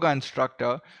or the yoga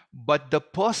instructor, but the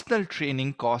personal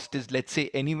training cost is, let's say,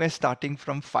 anywhere starting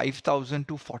from 5,000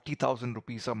 to 40,000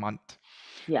 rupees a month,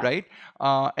 yeah, right?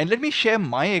 And let me share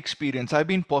my experience. I've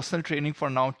been personal training for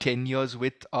now 10 years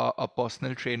with a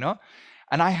personal trainer,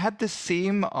 and I had the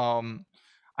same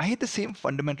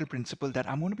fundamental principle that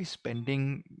I'm going to be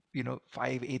spending,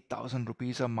 8,000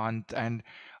 rupees a month, and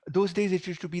those days it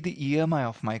used to be the EMI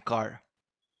of my car,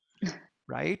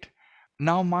 right?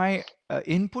 Now, my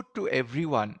input to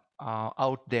everyone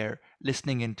out there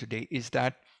listening in today is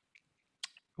that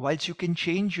whilst you can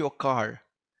change your car,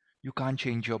 you can't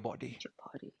change your body. your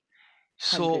body. 100.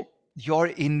 So your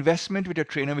investment with a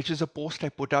trainer, which is a post I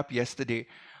put up yesterday,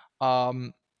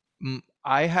 um,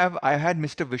 I had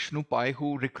Mr. Vishnu Pai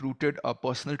who recruited a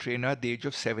personal trainer at the age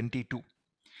of 72.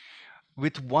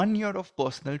 With 1 year of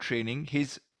personal training,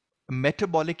 his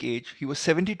metabolic age, he was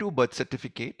 72 birth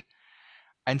certificate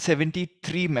and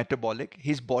 73 metabolic,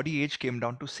 his body age came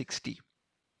down to 60.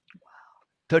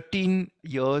 13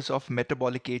 years of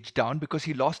metabolic age down because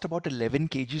he lost about 11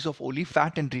 kgs of only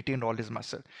fat and retained all his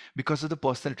muscle because of the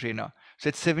personal trainer. So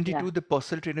at Yeah, 72, the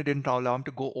personal trainer didn't allow him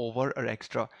to go over or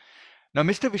extra. Now,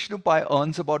 Mr. Vishnu Pai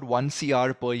earns about 1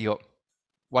 CR per year,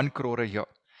 1 crore a year.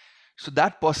 So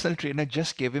that personal trainer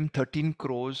just gave him 13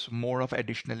 crores more of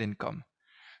additional income.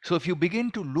 So if you begin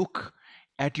to look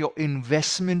at your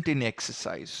investment in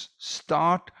exercise,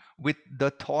 start with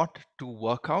the thought to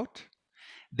work out,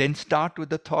 then start with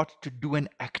the thought to do an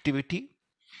activity,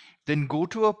 then go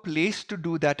to a place to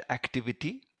do that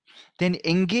activity, then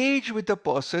engage with a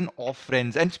person or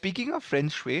friends. And speaking of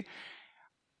friends, Shwe,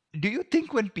 do you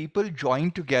think when people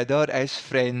join together as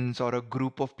friends or a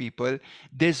group of people,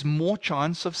 there's more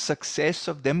chance of success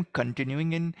of them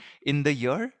continuing in the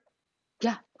year?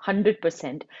 yeah,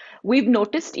 100%. We've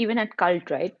noticed even at Cult,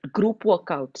 right? Group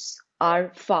workouts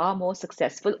are far more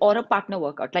successful, or a partner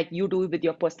workout like you do with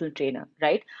your personal trainer,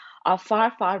 right? Are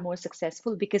far, far more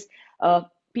successful because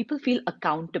people feel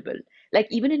accountable. Like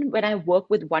even when I work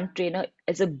with one trainer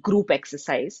as a group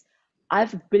exercise,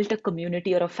 I've built a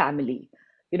community or a family,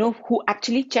 who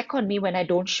actually check on me when I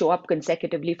don't show up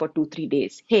consecutively for 2, 3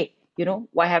 days. Hey,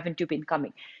 why haven't you been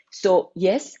coming? So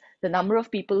yes, the number of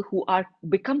people who are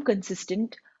become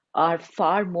consistent are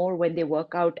far more when they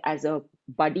work out as a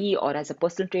buddy or as a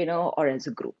personal trainer or as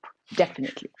a group.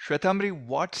 Definitely. Shwetambari,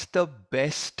 what's the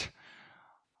best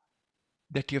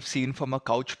that you've seen from a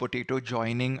couch potato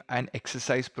joining an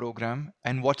exercise program,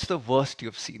 and what's the worst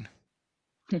you've seen?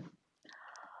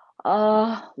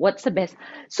 What's the best?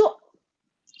 So,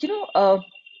 you know, uh,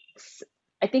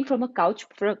 I think from a couch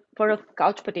for a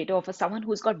couch potato or for someone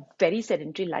who's got very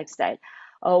sedentary lifestyle,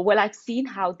 well, I've seen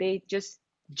how they just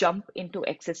jump into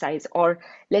exercise. Or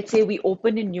let's say we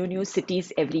open in new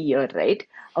cities every year, right?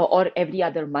 Or every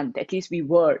other month. At least we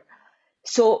were.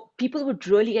 So people would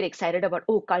really get excited about,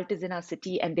 oh, cult is in our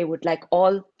city, and they would like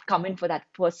all come in for that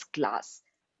first class.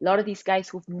 A lot of these guys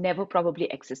who've never probably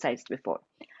exercised before.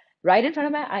 Right in front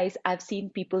of my eyes, I've seen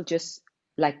people just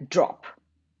like drop,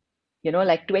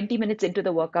 like 20 minutes into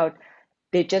the workout,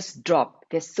 they just drop.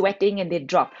 They're sweating and they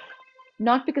drop.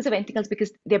 Not because of anything else,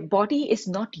 because their body is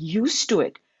not used to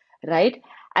it, right?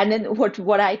 And then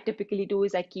what I typically do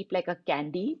is I keep like a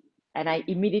candy, and I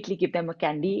immediately give them a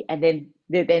candy, and then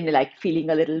they're then like feeling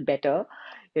a little better,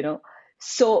 you know.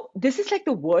 So this is like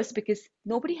the worst because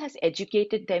nobody has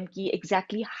educated them key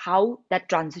exactly how that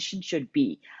transition should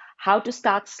be, how to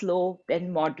start slow,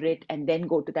 then moderate, and then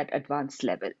go to that advanced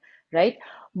level, right?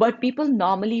 But people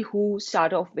normally who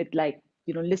start off with like,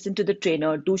 listen to the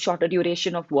trainer, do shorter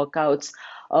duration of workouts,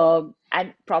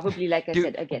 and probably, like I Do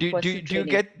said, again, do do personal do you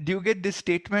training. get this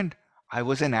statement? I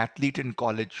was an athlete in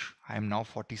college. I am now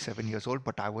 47 years old,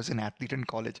 but I was an athlete in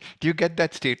college. Do you get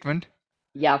that statement?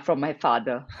 Yeah, from my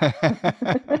father.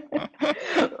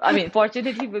 I mean,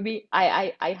 fortunately for me,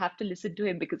 I have to listen to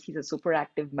him because he's a super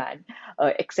active man,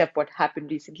 except what happened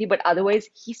recently. But otherwise,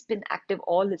 he's been active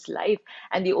all his life.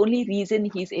 And the only reason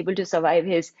he's able to survive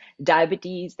his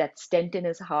diabetes, that stent in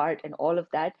his heart, and all of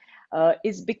that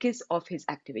is because of his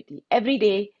activity. Every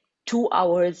day, 2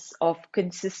 hours of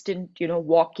consistent,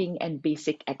 walking and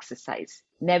basic exercise.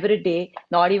 Never a day,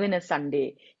 not even a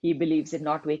Sunday. He believes in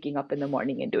not waking up in the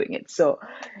morning and doing it. So,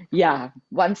 yeah,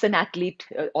 once an athlete,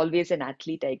 always an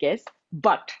athlete, I guess.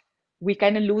 But we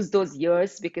kind of lose those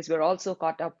years because we're also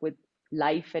caught up with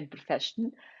life and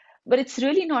profession. But it's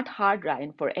really not hard,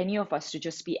 Ryan, for any of us to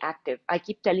just be active. I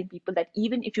keep telling people that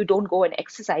even if you don't go and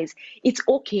exercise, it's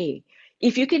okay.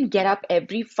 If you can get up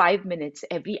every 5 minutes,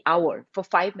 every hour, for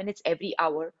 5 minutes every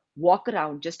hour, walk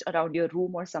around just around your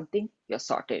room or something, you're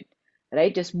sorted,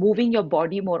 right? Just moving your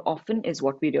body more often is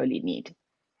what we really need.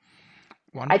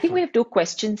 I think Wonderful. we have two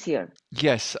questions here.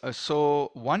 Yes.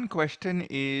 So one question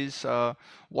is,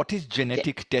 what is Yeah.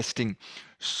 genetic testing?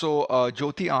 So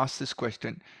Jyoti asked this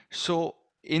question. So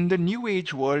in the new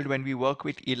age world, when we work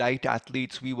with elite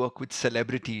athletes, we work with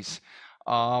celebrities.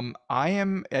 I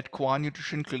am at QUA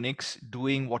Nutrition Clinics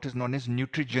doing what is known as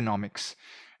nutrigenomics.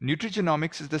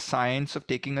 Nutrigenomics is the science of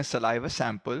taking a saliva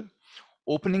sample,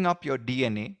 opening up your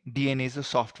DNA. DNA is a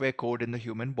software code in the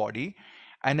human body,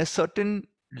 and a certain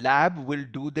lab will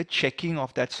do the checking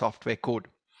of that software code.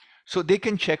 So they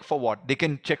can check for what? They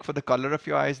can check for the color of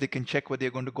your eyes. They can check whether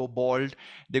you're going to go bald.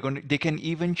 They can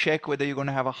even check whether you're going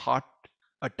to have a heart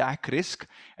attack risk.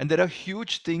 And there are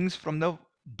huge things from the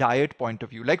diet point of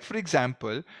view. Like for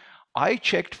example, I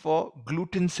checked for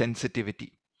gluten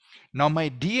sensitivity. Now my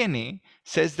DNA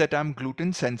says that I'm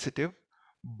gluten sensitive,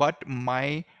 but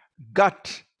my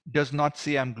gut does not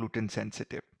say I'm gluten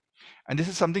sensitive. And this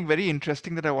is something very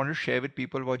interesting that I want to share with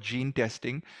people about gene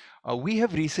testing. We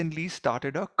have recently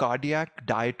started a cardiac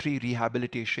dietary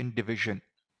rehabilitation division.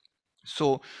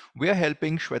 So we are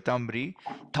helping Shwetambari,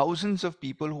 thousands of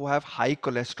people who have high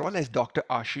cholesterol, as Dr.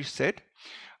 Aashish said,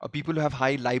 people who have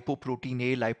high lipoprotein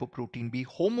A, lipoprotein B,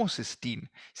 homocysteine,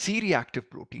 C-reactive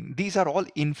protein. These are all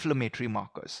inflammatory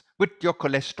markers with your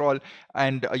cholesterol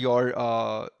and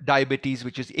your diabetes,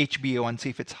 which is HbA1c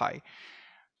if it's high.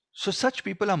 So such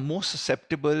people are more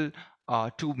susceptible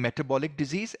to metabolic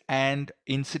disease and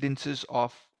incidences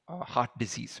of heart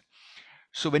disease.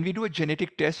 So when we do a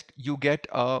genetic test, you get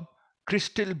a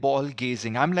crystal ball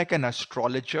gazing. I'm like an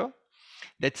astrologer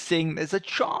that's saying there's a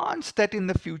chance that in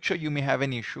the future you may have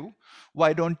an issue.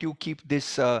 Why don't you keep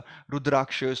this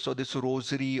rudrakshas or this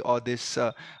rosary or this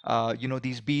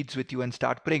these beads with you and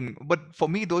start praying? But for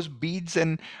me, those beads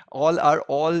and all are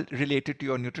all related to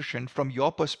your nutrition. From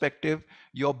your perspective,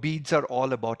 your beads are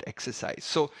all about exercise.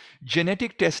 So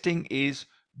genetic testing is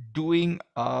doing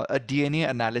a DNA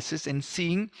analysis and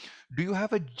seeing, do you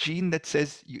have a gene that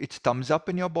says it's thumbs up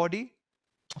in your body,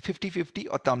 50-50,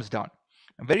 or thumbs down?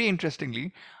 Very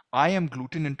interestingly, I am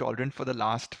gluten intolerant for the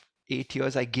last 8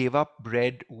 years. I gave up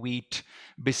bread, wheat,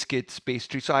 biscuits,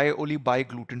 pastry. So I only buy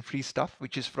gluten-free stuff,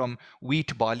 which is from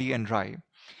wheat, barley, and rye.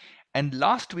 And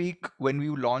last week, when we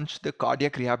launched the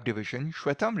cardiac rehab division,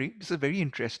 Shwetambari, this is very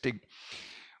interesting.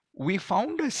 We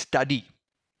found a study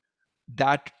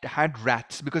that had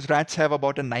rats, because rats have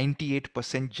about a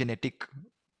 98% genetic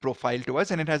profile to us,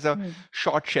 and it has a Hmm.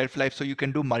 short shelf life, so you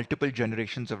can do multiple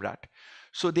generations of rat.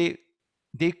 So they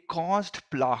caused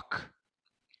plaque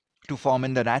to form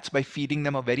in the rats by feeding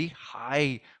them a very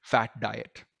high fat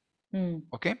diet. Hmm.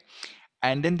 Okay.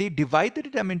 And then they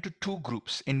divided them into two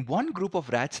groups. In one group of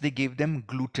rats, they gave them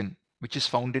gluten, which is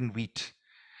found in wheat.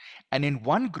 And in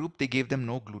one group, they gave them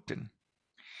no gluten.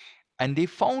 And they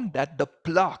found that the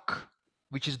plaque,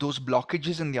 which is those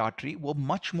blockages in the artery, were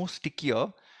much more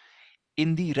stickier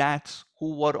in the rats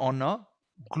who were on a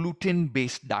gluten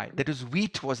based diet. That is,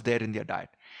 wheat was there in their diet.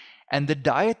 And the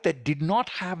diet that did not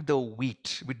have the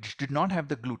wheat, which did not have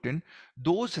the gluten,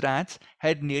 those rats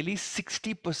had nearly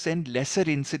 60% lesser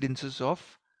incidences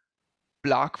of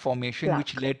plaque formation,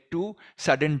 which Plaque. led to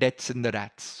sudden deaths in the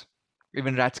rats.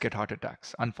 Even rats get heart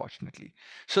attacks, unfortunately.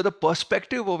 So the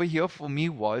perspective over here for me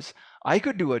was, I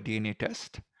could do a DNA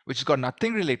test which has got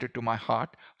nothing related to my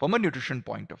heart from a nutrition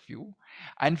point of view,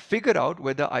 and figure out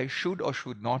whether I should or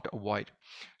should not avoid.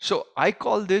 So I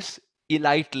call this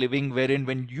elite living, wherein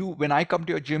when I come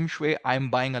to your gym, Shwe, I'm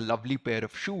buying a lovely pair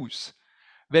of shoes.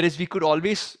 Whereas we could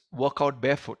always work out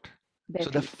barefoot. Bare So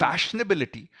the feet, yeah.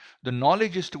 fashionability, the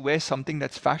knowledge is to wear something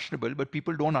that's fashionable, but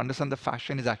people don't understand the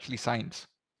fashion is actually science.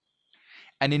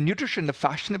 And in nutrition, the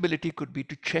fashionability could be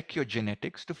to check your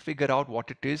genetics to figure out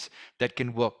what it is that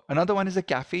can work. Another one is a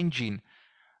caffeine gene.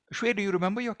 Shwe, do you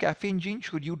remember your caffeine gene?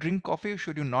 Should you drink coffee or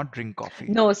should you not drink coffee?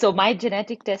 No, so my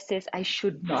genetic test says I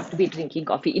should not be drinking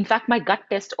coffee. In fact, my gut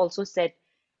test also said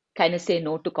kind of say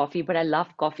no to coffee, but I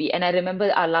love coffee. And I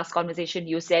remember our last conversation,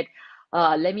 you said,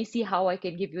 let me see how I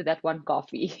can give you that one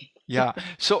coffee. Yeah.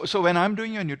 So when I'm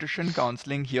doing your nutrition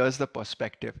counseling, here's the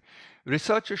perspective.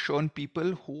 Research has shown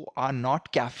people who are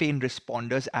not caffeine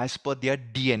responders as per their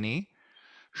DNA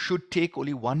should take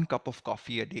only 1 cup of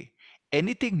coffee a day.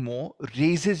 Anything more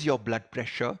raises your blood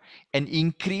pressure and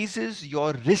increases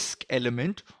your risk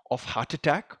element of heart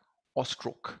attack or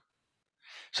stroke.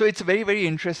 So it's a very, very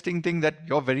interesting thing that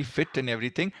you're very fit and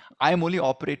everything. I'm only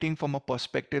operating from a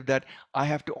perspective that I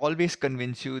have to always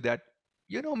convince you that,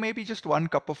 maybe just 1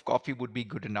 cup of coffee would be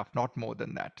good enough, not more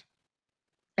than that.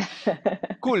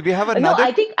 Cool. We have No,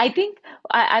 another.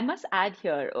 I must add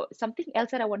here something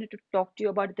else that I wanted to talk to you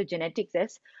about the genetic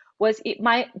test was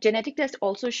my genetic test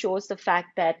also shows the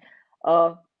fact that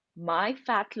uh, my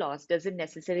fat loss doesn't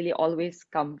necessarily always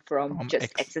come from From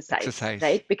just exercise, exercise.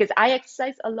 right? Because I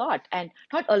exercise a lot and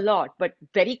not a lot, but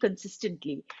very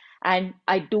consistently. And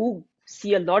I do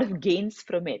see a lot of gains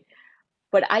from it.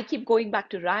 But I keep going back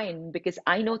to Ryan because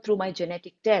I know through my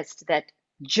genetic test that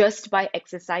just by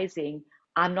exercising,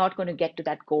 I'm not going to get to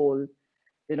that goal,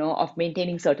 of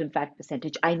maintaining certain fat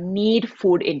percentage. I need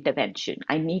food intervention.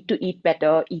 I need to eat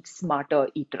better, eat smarter,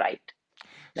 eat right,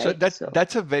 So right? that So,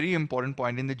 that's a very important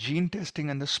point. In the gene testing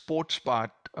and the sports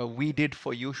part, we did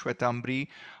for you, Shwetambari,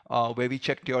 where we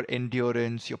checked your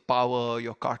endurance, your power,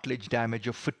 your cartilage damage,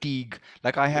 your fatigue.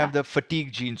 Like I have yeah, the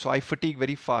fatigue gene, so I fatigue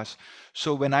very fast.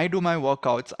 So when I do my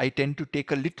workouts, I tend to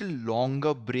take a little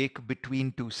longer break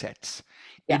between two sets.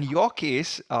 In yeah, your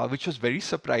case, which was very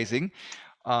surprising,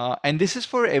 and this is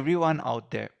for everyone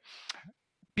out there,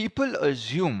 people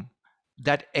assume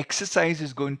that exercise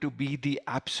is going to be the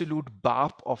absolute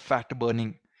BAP of fat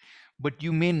burning, but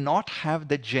you may not have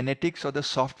the genetics or the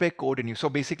software code in you. So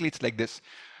basically, it's like this.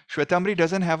 Shwetambari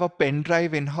doesn't have a pen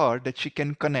drive in her that she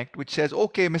can connect, which says,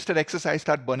 okay, Mr. Exercise,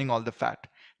 start burning all the fat.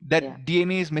 yeah. That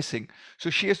DNA is missing. So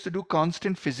she has to do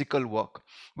constant physical work.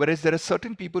 Whereas there are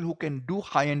certain people who can do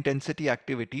high intensity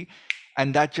activity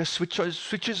and that just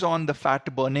switches on the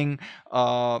fat burning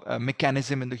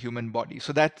mechanism in the human body.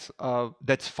 So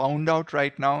that's found out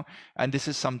right now, and this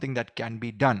is something that can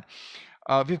be done.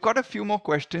 We've got a few more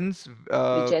questions.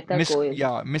 Vijeta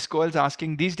Goyal. Miss Coel's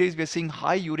asking, these days we're seeing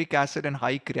high uric acid and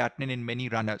high creatinine in many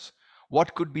runners.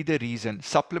 What could be the reason?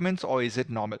 Supplements or is it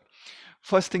normal?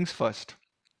 First things first.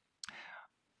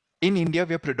 In India,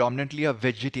 we are predominantly a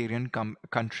vegetarian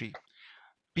country.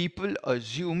 People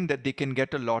assume that they can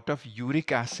get a lot of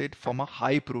uric acid from a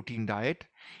high protein diet.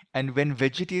 And when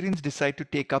vegetarians decide to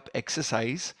take up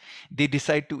exercise, they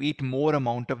decide to eat more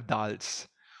amount of dals,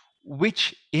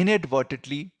 which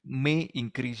inadvertently may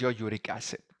increase your uric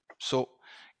acid. So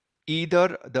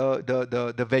either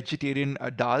the vegetarian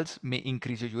dals may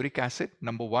increase your uric acid,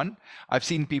 number one. I've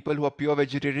seen people who are pure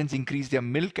vegetarians increase their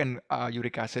milk and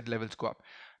uric acid levels go up.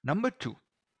 Number two,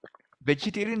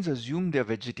 vegetarians assume they're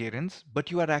vegetarians, but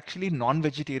you are actually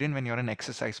non-vegetarian when you're an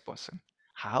exercise person.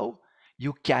 How?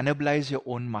 You cannibalize your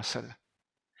own muscle.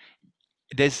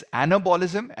 There's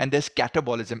anabolism and there's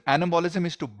catabolism. Anabolism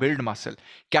is to build muscle.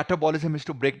 Catabolism is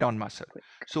to break down muscle.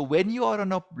 So when you are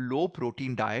on a low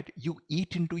protein diet, you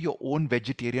eat into your own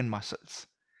vegetarian muscles.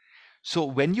 So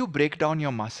when you break down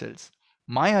your muscles,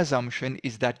 my assumption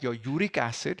is that your uric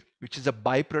acid, which is a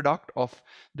byproduct of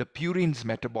the purine's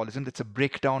metabolism, that's a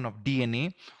breakdown of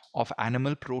DNA of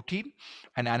animal protein,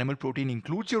 and animal protein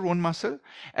includes your own muscle,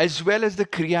 as well as the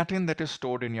creatine that is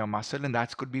stored in your muscle, and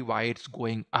that could be why it's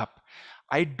going up.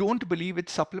 I don't believe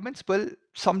it's supplements. Well,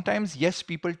 sometimes, yes,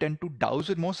 people tend to douse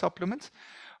with more supplements.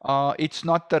 It's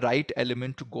not the right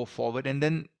element to go forward. And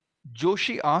then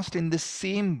Joshi asked in the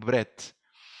same breath,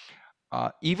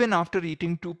 even after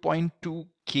eating 2.2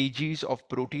 kgs of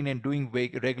protein and doing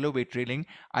regular weight training,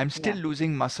 I'm still Yeah.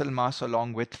 losing muscle mass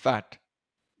along with fat.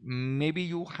 Maybe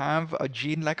you have a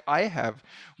gene like I have,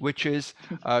 which is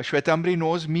Shwetambari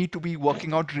knows me to be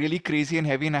working out really crazy and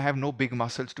heavy, and I have no big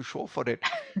muscles to show for it.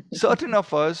 Certain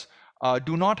of us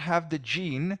do not have the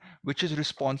gene which is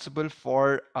responsible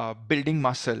for building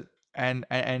muscle. And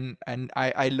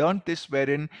I learned this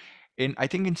wherein in I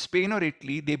think in Spain or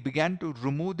Italy they began to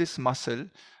remove this muscle,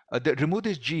 they remove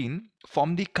this gene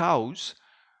from the cows,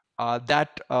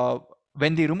 that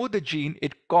when they remove the gene,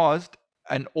 it caused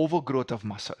an overgrowth of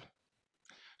muscle.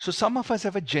 So some of us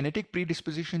have a genetic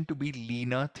predisposition to be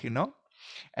leaner, thinner,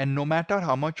 and no matter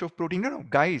how much of protein,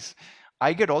 guys,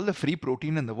 I get all the free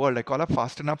protein in the world. I call up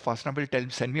Fast Enough will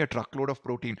send me a truckload of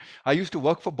protein. I used to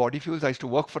work for Body Fuels. I used to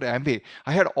work for Amway.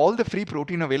 I had all the free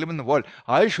protein available in the world.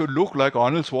 I should look like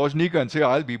Arnold Schwarzenegger and say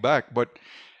I'll be back, but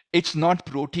it's not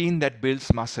protein that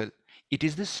builds muscle. It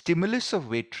is the stimulus of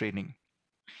weight training.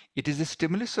 It is the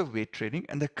stimulus of weight training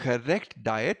and the correct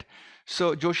diet.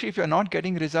 So, Joshi, if you're not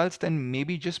getting results, then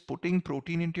maybe just putting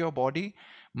protein into your body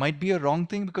might be a wrong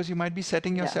thing, because you might be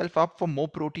setting Yeah. yourself up for more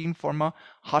protein from a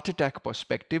heart attack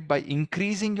perspective by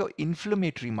increasing your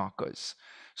inflammatory markers.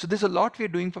 So there's a lot we're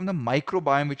doing from the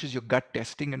microbiome, which is your gut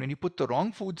testing. And when you put the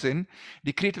wrong foods in,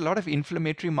 they create a lot of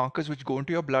inflammatory markers which go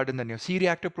into your blood, and then your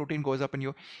C-reactive protein goes up, and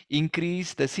you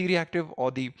increase the C-reactive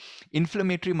or the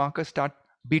inflammatory markers start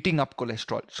beating up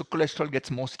cholesterol. So cholesterol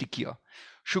gets more stickier.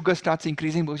 Sugar starts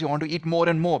increasing because you want to eat more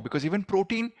and more, because even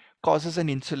protein causes an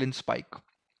insulin spike.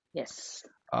 Yes.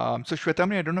 So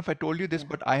Shwetambari, I don't know if I told you this, Yeah.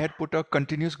 but I had put a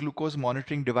continuous glucose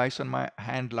monitoring device on my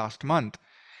hand last month.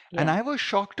 And Yeah. I was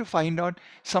shocked to find out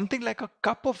something like a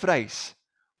cup of rice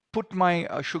put my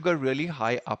sugar really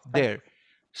high up Spike. there.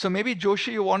 So maybe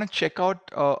Joshi, you want to check out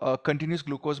a continuous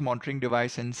glucose monitoring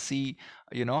device and see,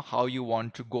 how you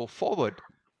want to go forward.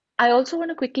 I also want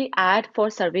to quickly add for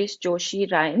Sarvesh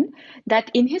Joshi Ryan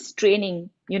that in his training,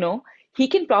 he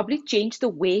can probably change the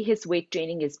way his weight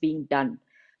training is being done,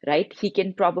 right? He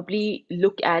can probably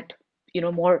look at,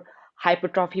 more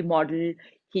hypertrophy model.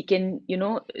 He can,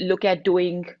 look at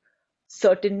doing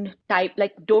certain type,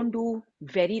 like don't do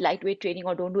very lightweight training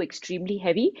or don't do extremely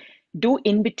heavy. Do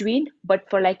in between, but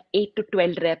for like 8 to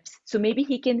 12 reps. So maybe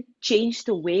he can change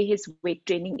the way his weight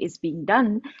training is being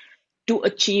done to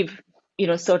achieve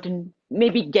certain,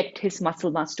 maybe get his muscle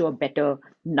mass to a better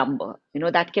number.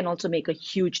 That can also make a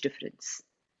huge difference.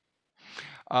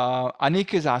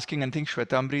 Anik is asking, and I think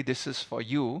Shwetambari, this is for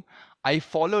you. I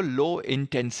follow low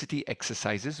intensity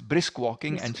exercises, brisk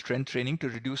walking Yes. and strength training to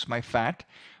reduce my fat,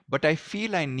 but I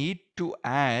feel I need to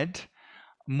add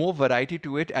more variety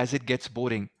to it as it gets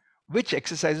boring. Which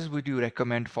exercises would you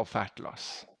recommend for fat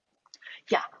loss?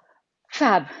 Yeah.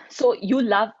 Fab. So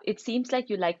it seems like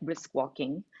you like brisk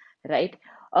walking, right?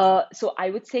 So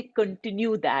I would say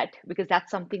continue that, because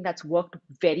that's something that's worked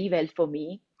very well for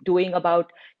me. Doing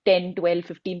about 10, 12,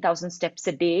 15,000 steps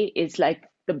a day is like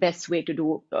the best way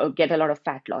to get a lot of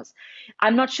fat loss.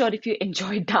 I'm not sure if you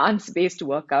enjoy dance-based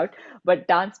workout, but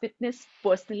dance fitness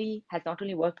personally has not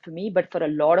only worked for me, but for a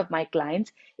lot of my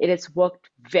clients, it has worked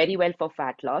very well for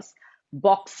fat loss.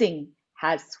 Boxing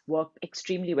has worked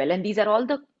extremely well. And these are all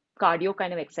the cardio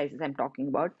kind of exercises I'm talking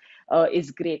about,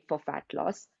 is great for fat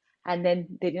loss. And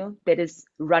then there is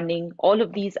running. All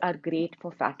of these are great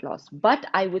for fat loss. But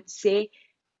I would say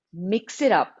mix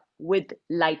it up with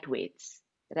light weights,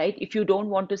 right? If you don't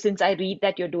want to, since I read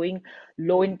that you're doing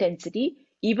low intensity,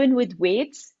 even with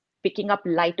weights, picking up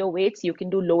lighter weights, you can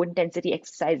do low intensity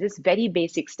exercises, very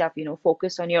basic stuff,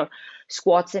 focus on your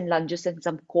squats and lunges and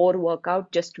some core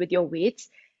workout just with your weights.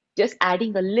 Just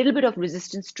adding a little bit of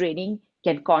resistance training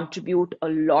can contribute a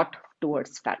lot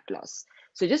towards fat loss.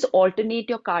 So just alternate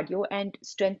your cardio and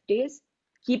strength days.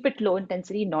 Keep it low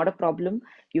intensity, not a problem.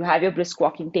 You have your brisk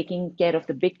walking taking care of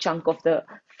the big chunk of the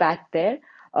fat there.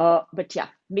 But yeah,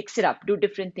 mix it up, do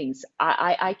different things.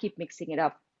 I keep mixing it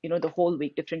up, the whole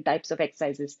week, different types of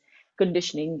exercises,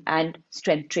 conditioning and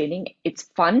strength training. It's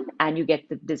fun and you get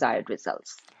the desired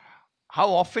results. How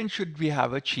often should we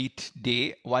have a cheat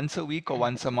day? Once a week or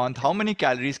once a month? How many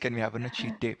calories can we have on a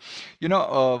cheat day?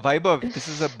 Vaibhav, this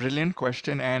is a brilliant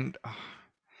question, and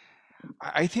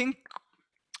I think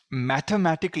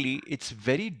mathematically it's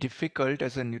very difficult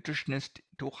as a nutritionist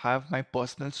to have my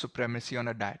personal supremacy on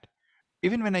a diet.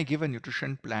 Even when I give a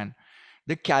nutrition plan,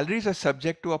 the calories are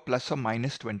subject to a plus or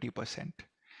minus 20%.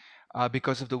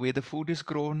 Because of the way the food is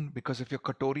grown, because of your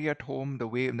katori at home, the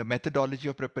way the methodology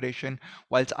of preparation.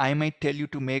 Whilst I might tell you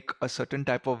to make a certain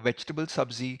type of vegetable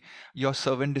sabzi, your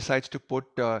servant decides to put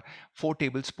 4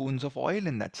 tablespoons of oil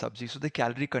in that sabzi. So the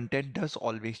calorie content does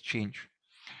always change.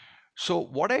 So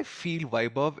what I feel,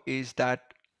 Vaibhav, is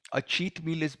that a cheat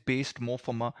meal is based more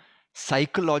from a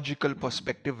psychological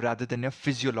perspective rather than a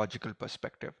physiological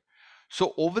perspective.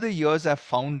 So over the years, I've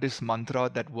found this mantra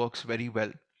that works very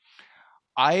well.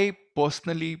 I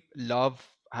personally love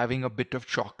having a bit of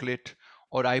chocolate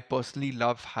or I personally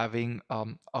love having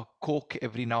a Coke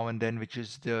every now and then, which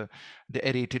is the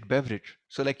aerated beverage.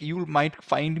 So like you might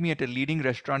find me at a leading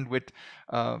restaurant with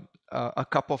uh, a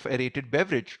cup of aerated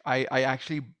beverage. I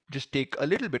actually just take a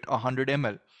little bit, 100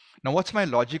 ml. Now, what's my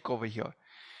logic over here?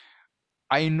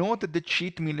 I know that the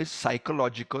cheat meal is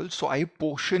psychological, so I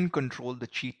portion control the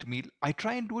cheat meal. I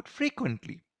try and do it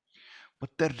frequently.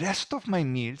 But the rest of my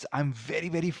meals, I'm very,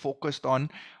 very focused on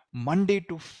Monday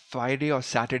to Friday or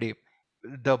Saturday.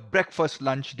 The breakfast,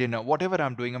 lunch, dinner, whatever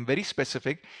I'm doing, I'm very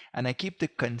specific and I keep the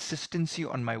consistency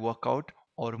on my workout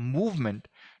or movement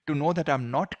to know that I'm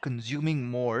not consuming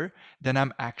more than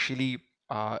I'm actually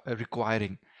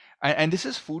requiring. And this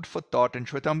is food for thought. And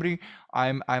Shwetambari,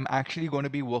 I'm actually going to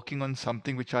be working on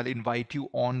something which I'll invite you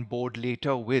on board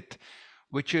later with,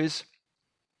 which is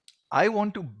I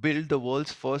want to build the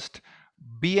world's first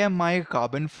BMI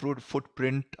carbon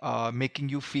footprint, making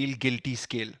you feel guilty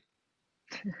scale.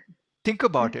 Think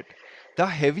about it. The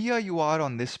heavier you are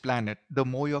on this planet, the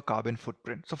more your carbon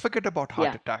footprint. So forget about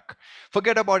heart Yeah. attack.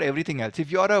 Forget about everything else.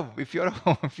 If you're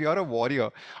a warrior,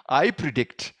 I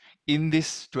predict in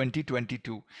this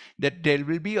 2022 that there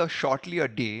will be shortly a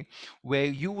day where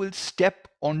you will step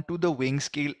onto the weighing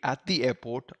scale at the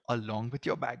airport along with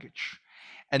your baggage.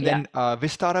 And Yeah. then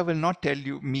Vistara will not tell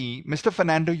me, Mr.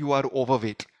 Fernando, you are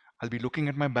overweight. I'll be looking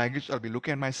at my baggage. I'll be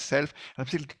looking at myself. And I'm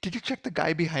saying, did you check the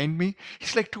guy behind me?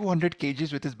 He's like 200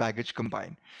 kgs with his baggage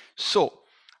combined. So,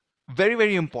 very,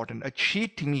 very important. A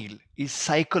cheat meal is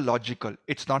psychological.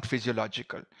 It's not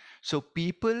physiological. So,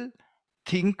 people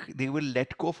think they will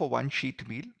let go for one cheat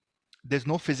meal. There's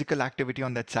no physical activity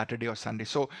on that Saturday or Sunday.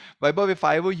 So, Vaibhav, if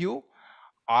I were you,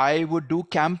 I would do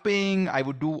camping. I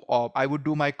would do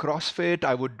my CrossFit.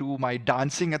 I would do my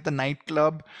dancing at the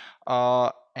nightclub,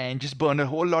 and just burn a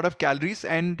whole lot of calories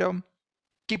and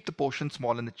keep the portion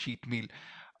small in the cheat meal.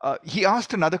 He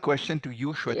asked another question to you,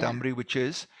 Yeah. Shwetambari, which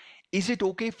is it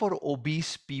okay for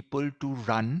obese people to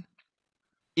run?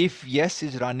 If yes,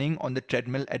 is running on the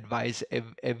treadmill advised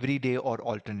every day or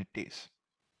alternate days?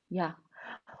 Yeah.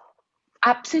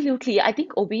 Absolutely. I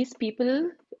think obese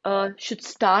people should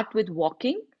start with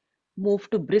walking, move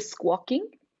to brisk walking,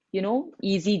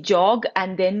 easy jog,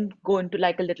 and then go into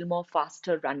like a little more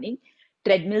faster running.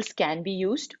 Treadmills can be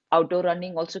used, outdoor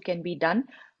running also can be done.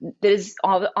 There is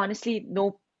honestly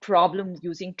no problem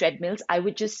using treadmills. I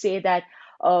would just say that,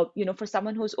 for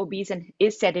someone who's obese and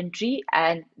is sedentary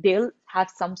and they'll have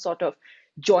some sort of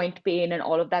joint pain and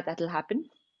all of that, that'll happen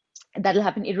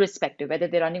irrespective whether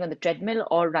they're running on the treadmill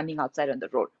or running outside on the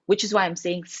road, which is why I'm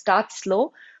saying start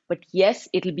slow. But yes,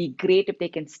 it'll be great if they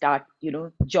can start,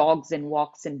 jogs and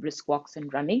walks and brisk walks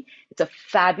and running. It's a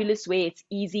fabulous way. It's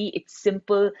easy, it's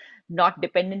simple, not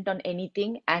dependent on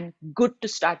anything, and good to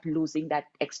start losing that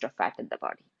extra fat in the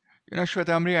body.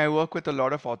 Shwetamri, I work with a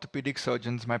lot of orthopedic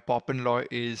surgeons. My pop-in-law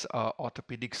is an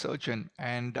orthopedic surgeon,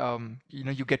 and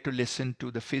you get to listen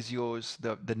to the physios,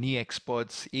 the knee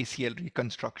experts, ACL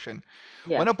reconstruction.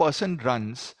 Yeah, When a person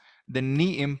runs, the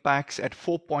knee impacts at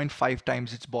 4.5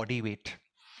 times its body weight.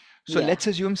 So yeah, let's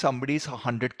assume somebody is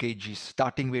 100 kgs,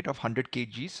 starting weight of 100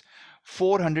 kgs,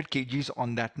 400 kgs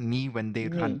on that knee when they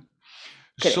run. knee,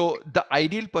 correct. So the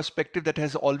ideal perspective that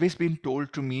has always been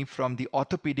told to me from the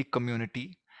orthopedic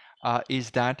community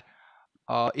is that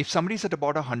if somebody's at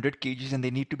about 100 kgs and they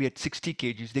need to be at 60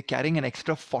 kgs, they're carrying an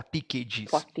extra 40 kgs.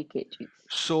 40 kgs.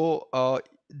 So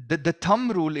the thumb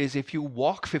rule is if you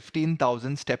walk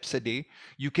 15,000 steps a day,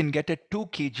 you can get a 2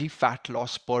 kg fat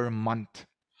loss per month.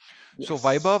 So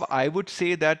Vaibhav, Yes. I would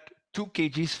say that 2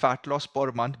 kgs fat loss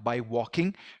per month by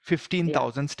walking Yeah,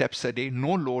 15,000 steps a day,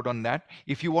 no load on that.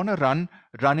 If you want to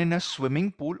run in a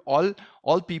swimming pool.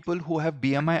 All people who have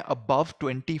BMI above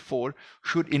 24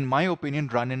 should, in my opinion,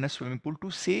 run in a swimming pool to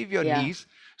save your yeah, knees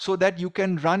so that you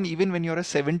can run even when you're a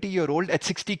 70-year-old at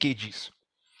 60 kgs.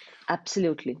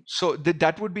 absolutely. So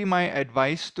that would be my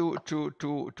advice to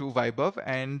Vaibhav.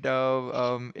 And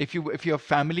if your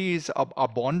family are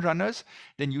born runners,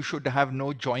 then you should have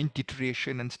no joint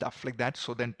deterioration and stuff like that.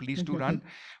 So then please do run.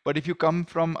 But if you come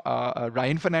from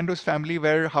Ryan Fernando's family,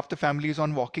 where half the family is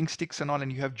on walking sticks and all,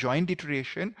 and you have joint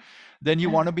deterioration, then you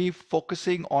want to be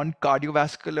focusing on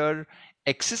cardiovascular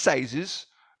exercises,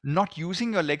 not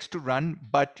using your legs to run,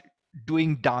 but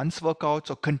doing dance workouts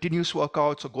or continuous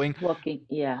workouts or Working,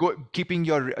 yeah. keeping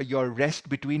your rest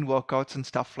between workouts and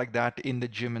stuff like that in the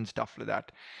gym and stuff like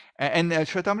that. And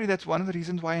Shwetamri, that's one of the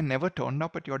reasons why I never turned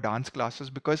up at your dance classes,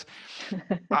 because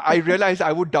I realized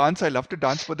I would dance, I love to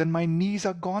dance, but then my knees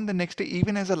are gone the next day,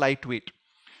 even as a lightweight.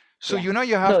 So Yeah.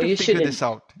 you have No, to you figure this shouldn't.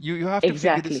 out. You have to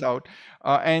figure this Exactly. out.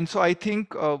 And so I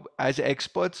think as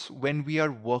experts, when we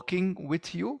are working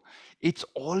with you, It's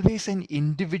always an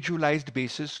individualized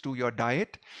basis to your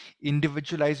diet,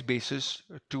 individualized basis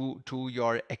to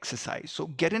your exercise. So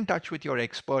get in touch with your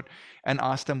expert and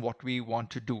ask them what we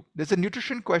want to do. There's a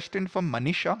nutrition question from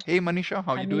Manisha. Hey Manisha,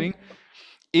 how are you doing? Honey.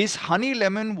 Is honey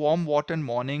lemon warm water in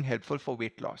morning helpful for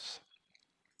weight loss?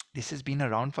 This has been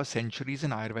around for centuries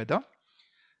in Ayurveda.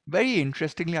 Very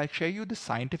interestingly, I'll share you the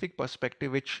scientific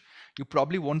perspective, which you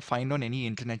probably won't find on any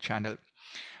internet channel.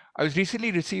 I was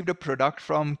recently received a product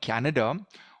from Canada,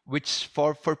 which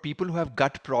for people who have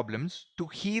gut problems, to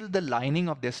heal the lining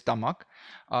of their stomach,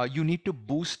 you need to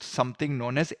boost something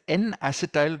known as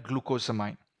N-acetyl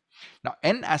glucosamine. Now,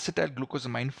 N-acetyl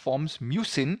glucosamine forms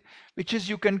mucin, which is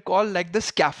you can call like the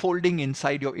scaffolding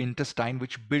inside your intestine,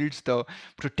 which builds the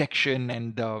protection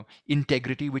and the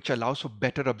integrity, which allows for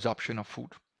better absorption of food.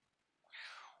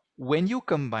 When you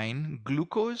combine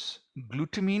glucose,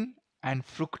 glutamine, and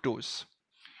fructose,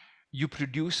 you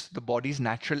produce the body's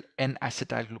natural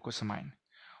N-acetyl glucosamine.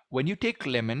 When you take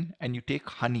lemon and you take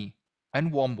honey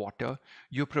and warm water,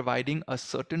 you're providing a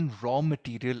certain raw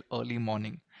material early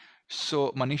morning.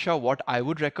 So, Manisha, what I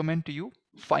would recommend to you,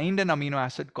 find an amino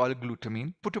acid called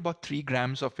glutamine, put about 3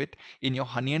 grams of it in your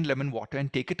honey and lemon water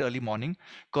and take it early morning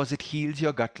because it heals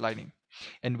your gut lining.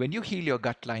 And when you heal your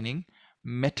gut lining,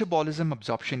 metabolism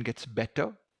absorption gets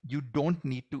better. You don't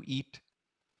need to eat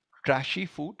trashy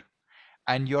food,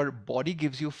 and your body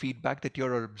gives you feedback that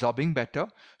you're absorbing better.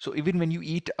 So even when you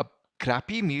eat a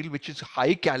crappy meal which is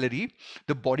high calorie,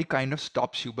 the body kind of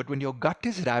stops you. But when your gut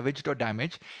is ravaged or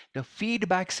damaged, the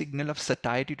feedback signal of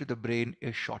satiety to the brain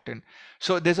is shortened.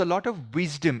 So there's a lot of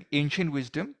wisdom, ancient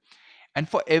wisdom. And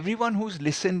for everyone who's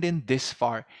listened in this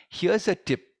far, here's a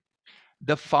tip.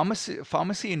 The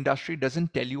pharmacy industry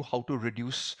doesn't tell you how to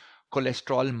reduce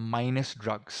cholesterol minus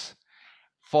drugs.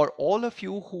 For all of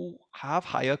you who have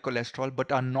higher cholesterol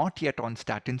but are not yet on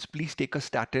statins, please take a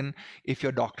statin if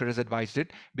your doctor has advised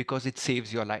it, because it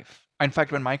saves your life. In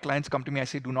fact, when my clients come to me, I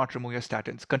say, do not remove your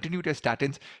statins. Continue with your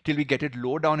statins till we get it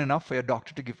low down enough for your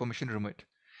doctor to give permission to remove it.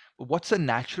 But what's a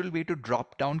natural way to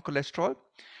drop down cholesterol?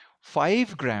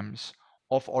 5 grams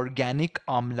of organic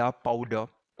amla powder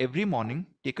every morning.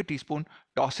 Take a teaspoon,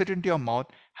 toss it into your mouth,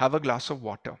 have a glass of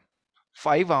water.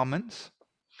 5 almonds,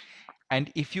 and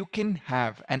if you can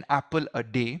have an apple a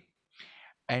day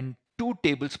and 2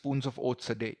 tablespoons of oats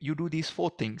a day, you do these 4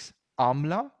 things.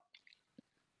 Amla,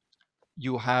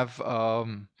 you have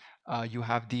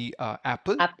the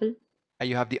apple, Apple.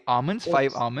 you have the almonds,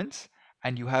 5 Oats. almonds,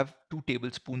 and you have 2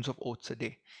 tablespoons of oats a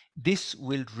day. This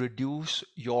will reduce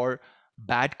your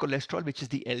bad cholesterol, which is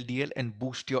the LDL, and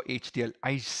boost your HDL.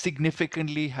 I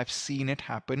significantly have seen it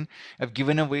happen. I've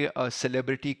given away a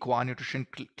celebrity QUA Nutrition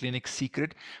Clinic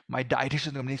secret. My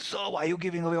dietitian company, so why are you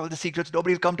giving away all the secrets?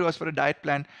 Nobody will come to us for a diet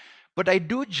plan. But I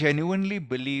do genuinely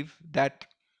believe that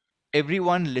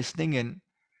everyone listening in,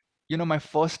 my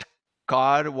first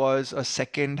car was a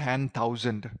second hand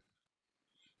 1000,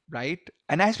 right?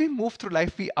 And as we move through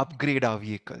life, we upgrade our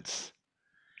vehicles.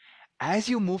 As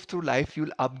you move through life,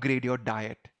 you'll upgrade your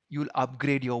diet, you'll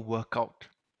upgrade your workout.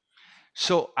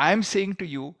 So I'm saying to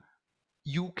you,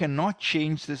 you cannot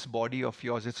change this body of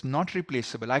yours. It's not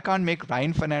replaceable. I can't make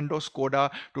Ryan Fernando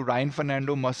Skoda to Ryan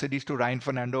Fernando Mercedes to Ryan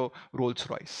Fernando Rolls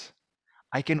Royce.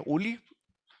 I can only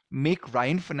make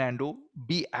Ryan Fernando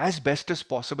be as best as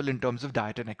possible in terms of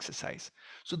diet and exercise.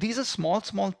 So these are small,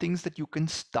 small things that you can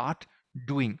start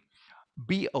doing.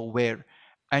 Be aware.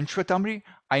 And Shwetambari,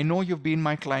 I know you've been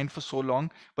my client for so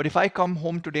long, but if I come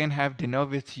home today and have dinner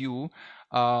with you,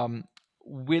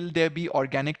 will there be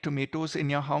organic tomatoes in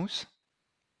your house?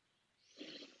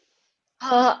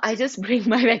 I just bring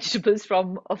my vegetables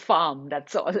from a farm,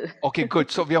 that's all. Okay, good.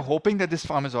 So we are hoping that this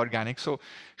farm is organic. So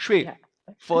Shwe, Yeah.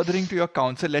 furthering to your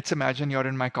counsel, let's imagine you're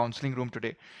in my counseling room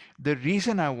today. The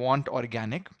reason I want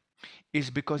organic is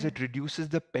because it reduces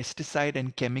the pesticide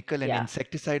and chemical and Yeah,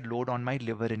 insecticide load on my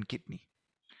liver and kidney.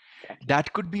 exactly.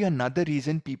 That could be another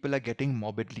reason people are getting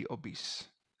morbidly obese.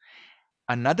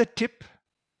 Another tip,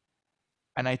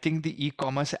 and I think the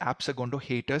e-commerce apps are going to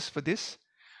hate us for this,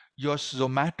 your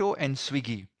Zomato and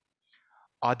Swiggy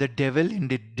are the devil in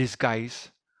disguise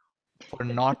for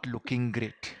not looking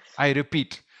great. I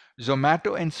repeat,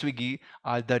 Zomato and Swiggy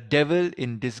are the devil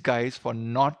in disguise for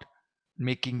not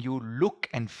making you look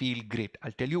and feel great.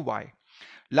 I'll tell you why.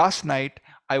 Last night,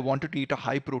 I wanted to eat a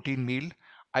high protein meal.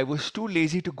 I was too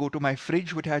lazy to go to my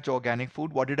fridge which has organic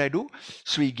food. What did I do?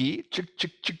 Swiggy, chick,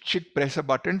 chick, chick, chick, press a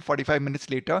button. 45 minutes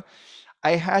later,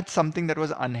 I had something that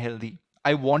was unhealthy.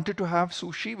 I wanted to have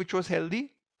sushi, which was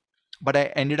healthy, but I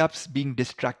ended up being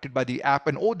distracted by the app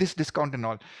and oh, this discount and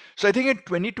all. So I think in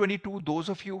 2022, those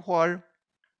of you who are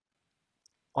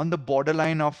on the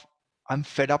borderline of I'm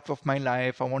fed up of my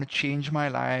life. I want to change my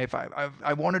life.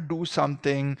 I want to do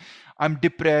something. I'm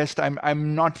depressed.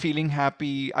 I'm not feeling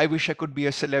happy. I wish I could be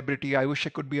a celebrity. I wish I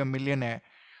could be a millionaire.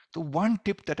 The one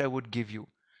tip that I would give you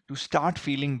to start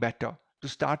feeling better, to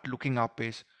start looking up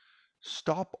is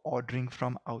stop ordering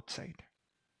from outside.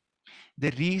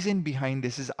 The reason behind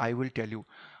this is I will tell you.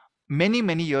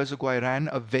 Many years ago, I ran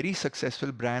a very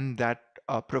successful brand that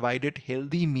provided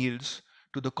healthy meals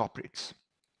to the corporates.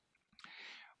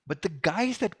 But the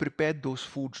guys that prepared those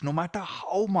foods, no matter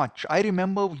how much, I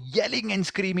remember yelling and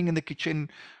screaming in the kitchen,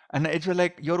 and it's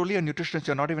like, you're only a nutritionist,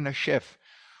 you're not even a chef,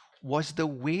 was the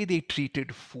way they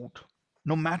treated food.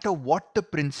 No matter what the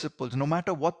principles, no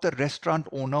matter what the restaurant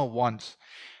owner wants,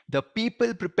 the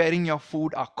people preparing your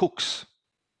food are cooks.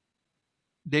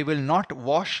 They will not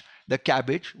wash the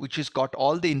cabbage, which has got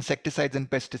all the insecticides and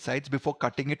pesticides, before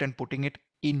cutting it and putting it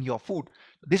in your food.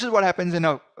 This is what happens in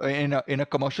a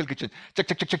commercial kitchen. Check,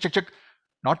 check, check, check, check, check.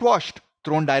 Not washed,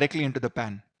 thrown directly into the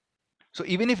pan. So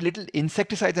even if little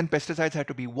insecticides and pesticides had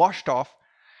to be washed off,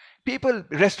 people,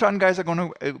 restaurant guys are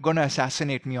gonna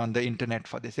assassinate me on the internet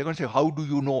for this. They're gonna say, "How do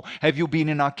you know? Have you been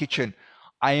in our kitchen?"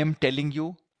 I am telling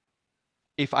you,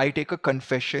 if I take a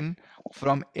confession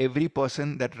from every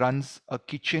person that runs a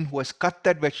kitchen who has cut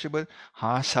that vegetable,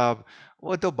 हाँ साहब,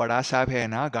 वो तो बड़ा साहब है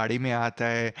ना, गाड़ी में आता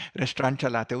है, रेस्टोरेंट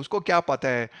चलाता है, उसको क्या पता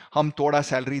है, हम थोड़ा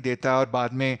सैलरी देता है और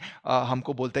बाद में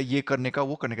हमको बोलता है ये करने का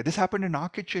वो करने का. This happened in our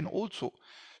kitchen also.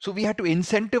 So we had to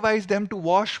incentivize them to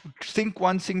wash sink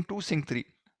 1, sink 2, sink 3.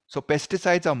 So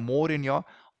pesticides are more in your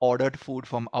ordered food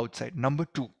from outside. Number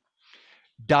 2,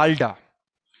 dalda,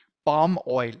 palm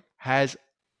oil, has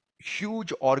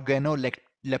huge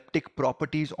organoleptic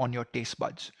properties on your taste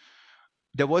buds.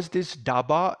 There was this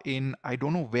dhaba in, I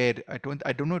don't know where, I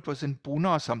don't know, it was in Pune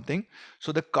or something.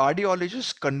 So the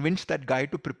cardiologist convinced that guy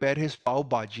to prepare his pav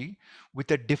bhaji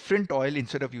with a different oil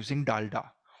instead of using dalda.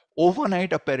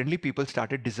 Overnight, apparently, people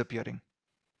started disappearing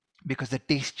because the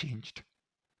taste changed.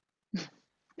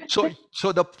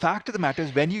 So the fact of the matter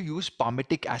is, when you use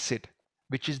palmitic acid,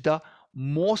 which is the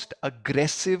most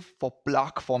aggressive for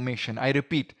plaque formation, I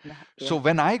repeat. So Yeah.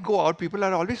 when I go out, people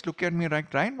are always looking at me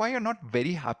like, Ryan, why you're not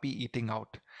very happy eating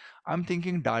out? I'm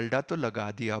thinking, Dalda तो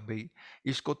लगा दिया भाई,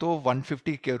 इसको तो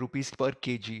 150 rupees per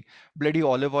kg. Bloody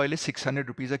olive oil is 600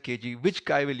 rupees a kg. Which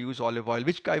guy will use olive oil?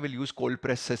 Which guy will use cold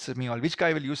press sesame oil? Which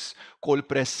guy will use cold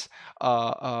press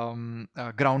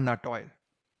groundnut oil?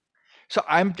 So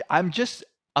I'm just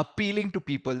appealing to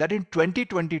people that in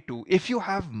 2022, if you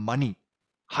have money,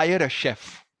 hire a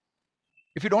chef.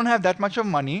 If you don't have that much of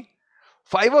money,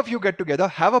 5 of you get together,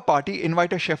 have a party,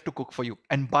 invite a chef to cook for you,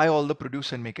 and buy all the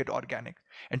produce and make it organic.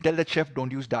 And tell that chef, don't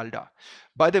use dalda.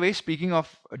 By the way, speaking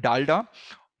of dalda,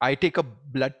 I take a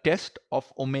blood test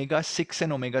of omega 6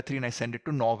 and omega 3 and I send it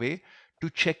to Norway to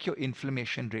check your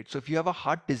inflammation rate. So if you have a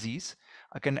heart disease,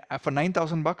 I can, for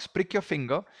 9,000 bucks, prick your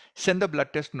finger, send the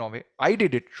blood test to Norway. I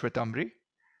did it, Shwetambari.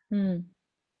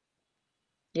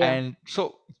 Yeah. And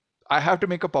so I have to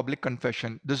make a public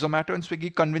confession. The Zomato and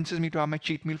Swiggy convinces me to have my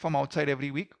cheat meal from outside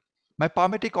every week. My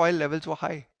palmitic oil levels were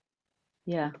high.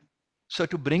 Yeah. So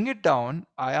to bring it down,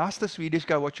 I asked the Swedish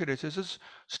guy, what should I say? He says,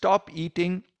 stop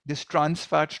eating this trans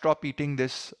fat, stop eating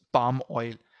this palm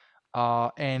oil.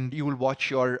 And you will watch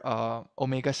your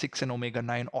omega 6 and omega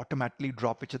 9 automatically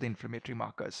drop, which are the inflammatory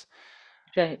markers.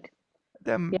 Right.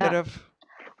 There Yeah.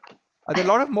 are there a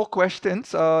lot of more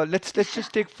questions. Let's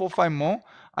just take 4-5 more.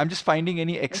 I'm just finding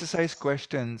any exercise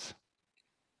questions.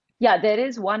 Yeah, there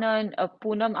is one on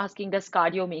Poonam asking, does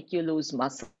cardio make you lose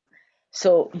muscle?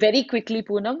 So very quickly,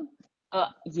 Poonam,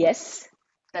 yes,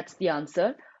 that's the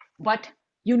answer. But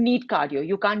you need cardio.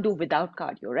 You can't do without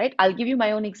cardio, right? I'll give you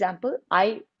my own example.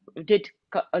 I did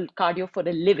cardio for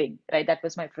a living, right? That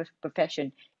was my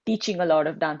profession, teaching a lot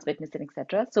of dance, fitness, and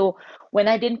etc. So when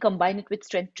I didn't combine it with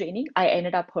strength training, I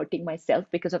ended up hurting myself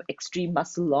because of extreme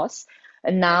muscle loss.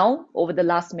 And now, over the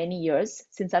last many years,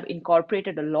 since I've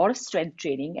incorporated a lot of strength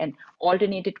training and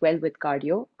alternated well with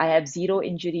cardio, I have zero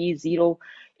injuries, zero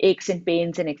aches and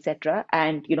pains, and etc.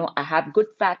 And I have good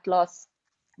fat loss,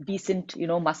 decent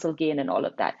muscle gain, and all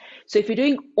of that. So if you're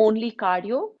doing only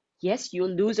cardio, yes,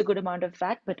 you'll lose a good amount of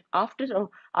fat, but after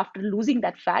losing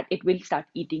that fat, it will start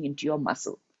eating into your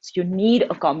muscle. So you need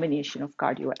a combination of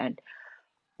cardio and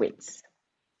weights,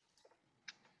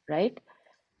 right?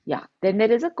 Yeah. Then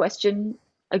there is a question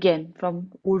again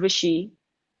from Urvashi.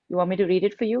 You want me to read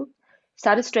it for you?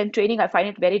 Started strength training. I find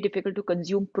it very difficult to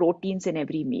consume proteins in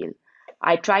every meal.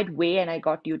 I tried whey and I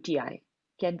got UTI.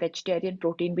 Can vegetarian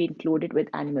protein be included with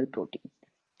animal protein?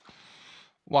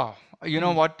 Wow. You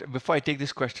know Mm. what? Before I take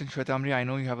this question, Shwetambari, I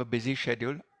know you have a busy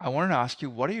schedule. I want to ask you,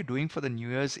 what are you doing for the New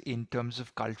Year's in terms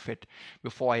of cult fit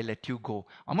before I let you go?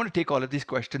 I'm going to take all of these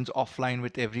questions offline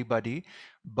with everybody,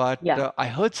 but Yeah. I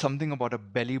heard something about a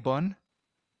belly burn.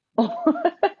 Oh,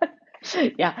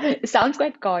 yeah, it sounds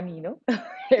quite corny,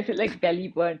 like belly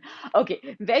burn.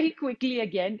 Okay, very quickly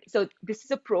again. So this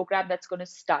is a program that's going to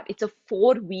start. It's a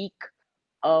 4 week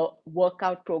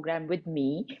workout program with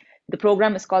me. The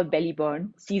program is called Belly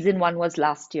Burn. Season one was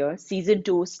last year. Season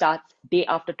two starts day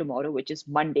after tomorrow, which is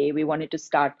Monday. We wanted to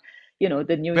start, the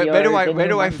new Where do year, I the where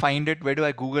new do I month, find it? Where do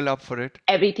I Google up for it?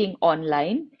 everything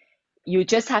online. You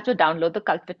just have to download the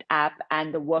CultFit app,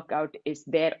 and the workout is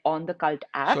there on the Cult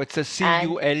So app. it's a And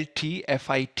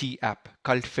CULTFIT app,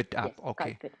 Cult Fit yes, app.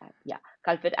 Okay. CultFit app. Yeah,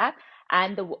 CultFit app.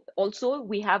 And also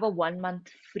we have a 1 month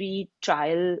free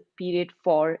trial period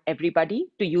for everybody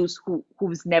to use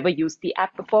who's never used the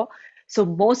app before. So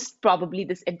most probably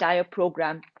this entire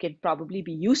program can probably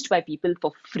be used by people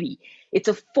for free. It's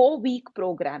a 4 week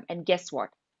program, and guess what?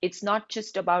 It's not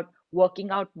just about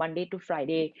working out Monday to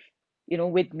Friday,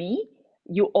 with me.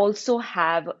 You also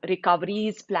have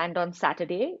recoveries planned on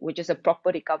Saturday, which is a proper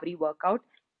recovery workout,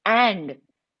 and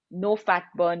no fat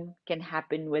burn can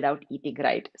happen without eating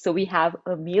right. So we have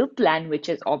a meal plan, which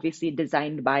is obviously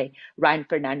designed by Ryan,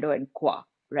 Fernando, and QUA,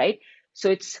 right? So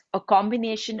it's a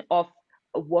combination of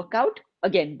a workout,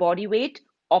 again, body weight,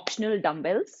 optional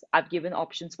dumbbells. I've given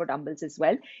options for dumbbells as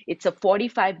well. It's a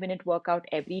 45-minute workout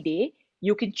every day.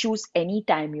 You can choose any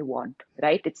time you want,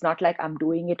 right? It's not like I'm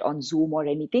doing it on Zoom or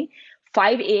anything.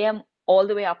 5 a.m. all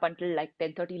the way up until like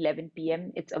 10:30, 11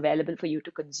 p.m. It's available for you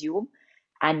to consume.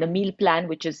 And the meal plan,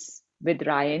 which is with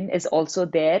Ryan, is also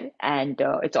there, and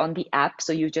it's on the app.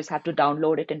 So you just have to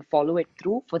download it and follow it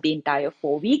through for the entire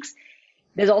 4 weeks.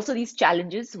 There's also these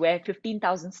challenges where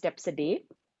 15,000 steps a day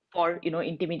for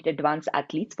intermediate advanced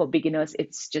athletes. For beginners,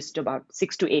 it's just about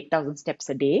 6 to 8,000 steps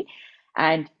a day,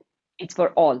 and it's for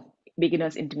all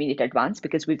beginners, intermediate, advanced,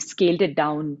 because we've scaled it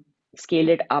down, scaled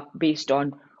it up based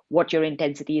on what your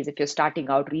intensity is, if you're starting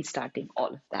out, restarting,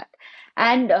 all of that.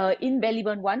 And in Belly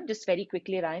Burn 1, just very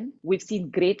quickly, Ryan, we've seen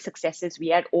great successes. We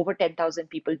had over 10,000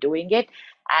 people doing it,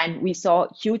 and we saw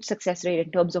huge success rate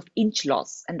in terms of inch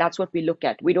loss. And that's what we look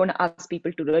at. We don't ask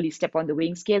people to really step on the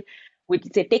weighing scale. We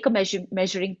say, take a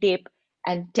measuring tape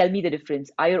and tell me the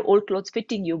difference. Are your old clothes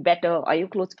fitting you better? Are your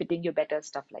clothes fitting you better?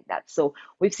 Stuff like that. So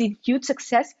we've seen huge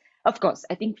success. Of course,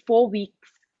 I think 4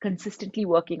 weeks consistently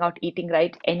working out, eating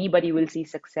right, anybody will see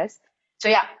success. So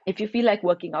yeah, if you feel like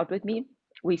working out with me,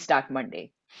 we start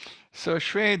Monday. So,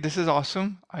 Shway, this is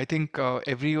awesome. I think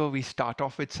every year we start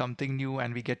off with something new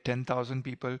and we get 10,000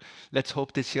 people. Let's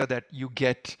hope this year that you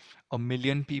get 1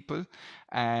 million people.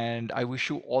 And I wish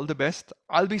you all the best.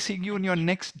 I'll be seeing you in your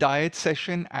next diet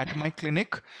session at my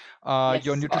clinic. Your Yes,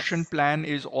 nutrition boss. plan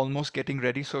is almost getting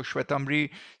ready. So, Shwetambari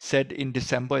said in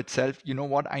December itself, you know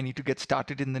what, I need to get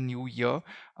started in the new year.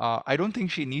 I don't think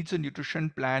she needs a nutrition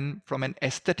plan from an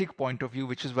aesthetic point of view,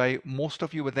 which is why most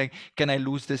of you were like, can I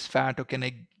lose this fat or can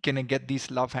I get these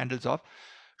love handles off?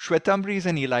 Shwetambari is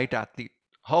an elite athlete.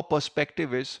 Her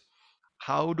perspective is,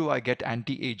 how do I get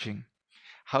anti-aging?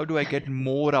 How do I get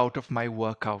more out of my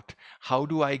workout? How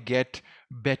do I get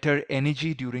better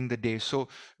energy during the day? So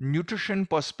nutrition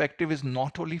perspective is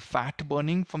not only fat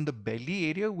burning from the belly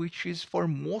area, which is for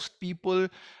most people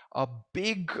a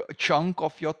big chunk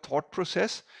of your thought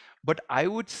process, but I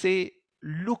would say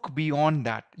look beyond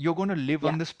that. You're going to live Yeah,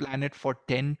 on this planet for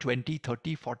 10, 20,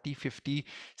 30, 40, 50,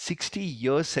 60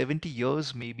 years, 70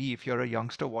 years, maybe if you're a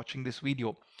youngster watching this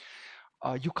video.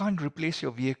 You can't replace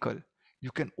your vehicle. You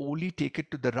can only take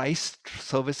it to the right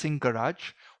servicing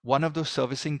garage. One of those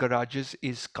servicing garages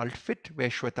is CultFit, where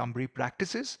Shwetambari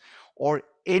practices, or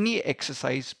any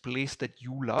exercise place that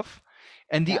you love.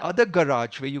 And the yeah, other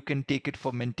garage where you can take it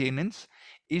for maintenance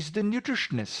is the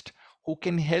nutritionist, who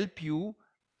can help you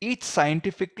eat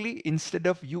scientifically instead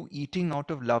of you eating out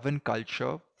of love and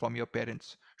culture from your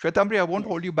parents. Shwetambari, I won't yes,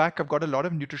 hold you back. I've got a lot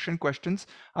of nutrition questions.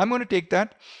 I'm going to take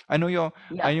that. I know your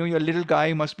yeah. I know your little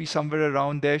guy must be somewhere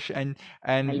around there My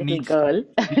and little needs girl.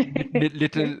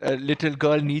 little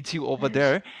girl needs you over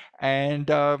there, and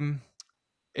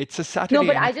it's a No, Saturday,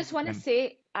 but I anything just can want to happen.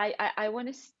 say, I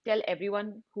want to tell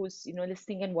everyone who's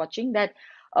listening and watching that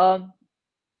um,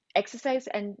 exercise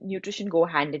and nutrition go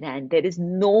hand in hand. There is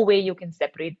no way you can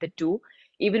separate the two.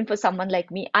 Even for someone like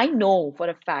me, I know for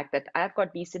a fact that I've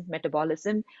got decent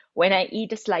metabolism. When I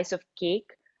eat a slice of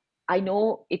cake, I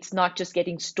know it's not just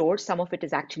getting stored, some of it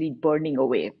is actually burning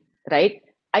away, right?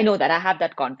 I know that I have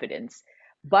that confidence.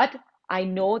 But I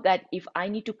know that if I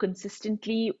need to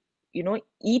consistently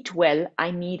eat well,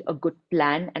 I need a good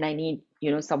plan, and I need,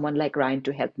 someone like Ryan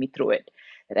to help me through it,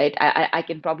 right? I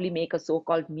can probably make a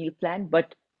so-called meal plan,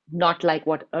 but not like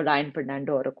what a Ryan,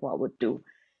 Fernando, or a QUA would do.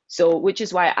 So, which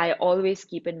is why I always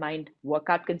keep in mind, work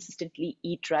out consistently,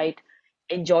 eat right,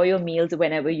 enjoy your meals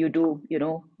whenever you do,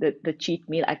 the cheat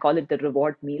meal. I call it the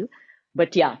reward meal.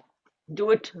 But yeah,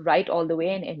 do it right all the way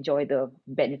and enjoy the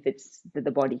benefits that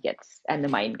the body gets and the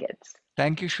mind gets.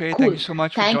 Thank you, Shweta. Thank you Cool. so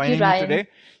much for Thank you, joining me Ryan. today.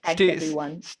 Thanks, Stay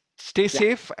everyone. stay Yeah,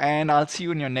 safe, and I'll see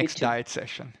you in your you next too. diet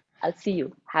session. I'll see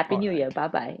you. Happy All New Year. right. Bye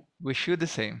bye. Wish you the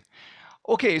same.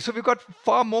 Okay, so we've got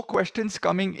far more questions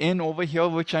coming in over here,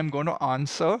 which I'm going to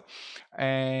answer.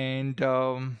 And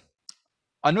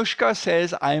Anushka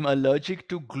says, I'm allergic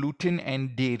to gluten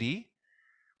and dairy.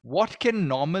 What can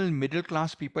normal middle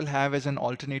class people have as an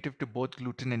alternative to both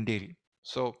gluten and dairy?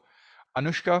 So,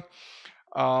 Anushka,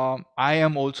 I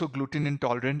am also gluten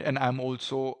intolerant, and I'm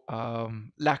also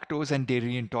lactose and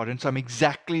dairy intolerant. So I'm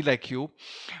exactly like you.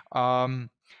 Um,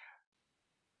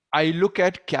 I look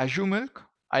at cashew milk,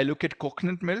 I look at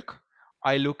coconut milk,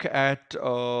 I look at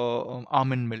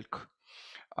almond milk,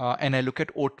 and I look at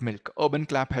oat milk. Urban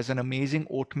Clap has an amazing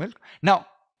oat milk. Now,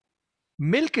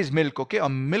 milk is milk, okay? A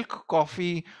milk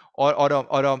coffee or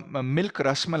a milk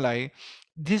rasmalai,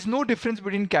 there's no difference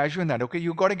between cashew and that, okay?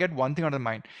 You got to get one thing out of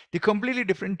mind. They're completely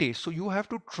different tastes. So you have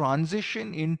to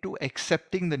transition into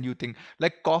accepting the new thing.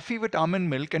 Like coffee with almond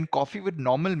milk and coffee with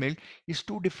normal milk is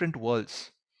two different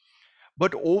worlds.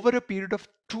 But over a period of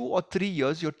 2 or 3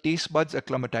 years, your taste buds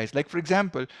acclimatize. Like, for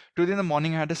example, today in the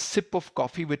morning, I had a sip of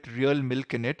coffee with real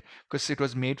milk in it because it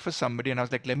was made for somebody. And I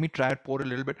was like, let me try it, pour a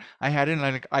little bit. I had it, and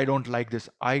I'm like, I don't like this.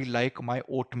 I like my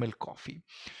oat milk coffee.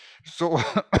 So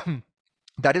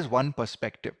that is one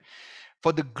perspective.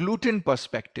 For the gluten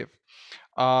perspective,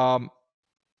 um,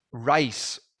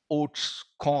 rice, oats,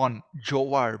 corn,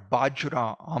 jowar,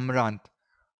 bajra, amaranth,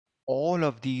 all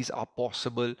of these are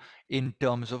possible in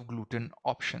terms of gluten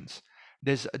options.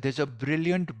 There's a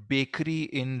brilliant bakery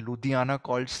in Ludhiana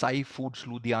called Sai Foods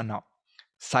Ludhiana.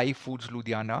 Sai Foods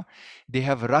Ludhiana. They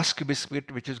have rusk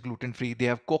biscuit, which is gluten free. They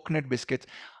have coconut biscuits.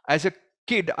 As a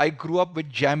kid, I grew up with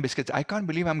jam biscuits. I can't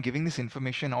believe I'm giving this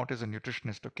information out as a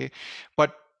nutritionist, okay?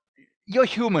 But you're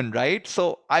human, right?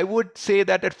 So I would say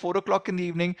that at 4 o'clock in the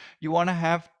evening, you want to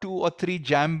have 2 or 3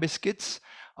 jam biscuits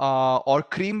or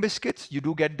cream biscuits. You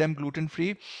do get them gluten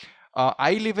free.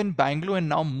 I live in Bangalore, and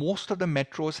now most of the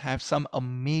metros have some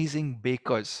amazing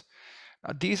bakers.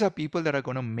 These are people that are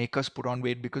going to make us put on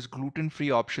weight because gluten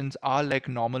free options are like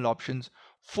normal options,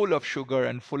 full of sugar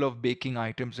and full of baking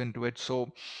items into it.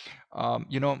 So,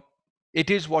 you know, it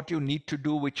is what you need to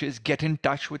do, which is get in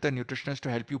touch with a nutritionist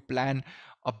to help you plan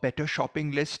a better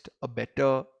shopping list, a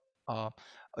better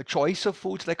a choice of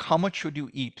foods, like how much should you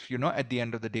eat, at the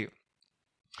end of the day.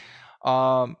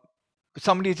 Um,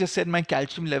 Somebody just said my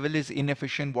calcium level is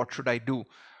inefficient. What should I do?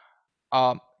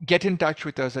 Get in touch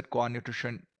with us at QUA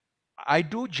Nutrition. I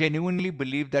do genuinely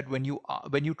believe that when you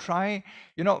try,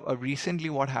 recently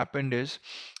what happened is,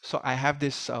 so I have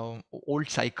this old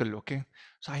cycle, okay.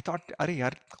 So I thought, Arey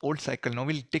yaar, old cycle. No,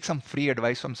 we'll take some free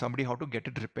advice from somebody how to get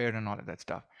it repaired and all of that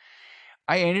stuff.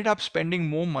 I ended up spending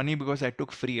more money because I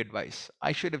took free advice.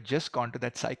 I should have just gone to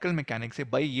that cycle mechanic, say,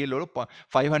 "Bhai, ye lo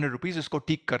 500 rupees, isko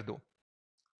ठीक कर दो."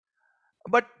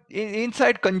 But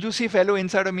inside conjuicy fellow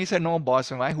inside of me said, no,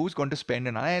 boss, why? Who's going to spend?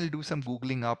 And I'll do some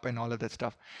Googling up and all of that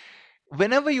stuff.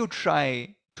 Whenever you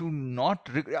try to not,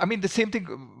 I mean, the same thing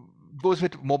goes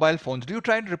with mobile phones. Do you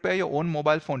try and repair your own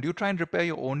mobile phone? Do you try and repair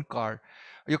your own car?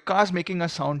 Your car's making a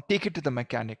sound, take it to the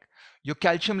mechanic. Your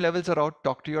calcium levels are out,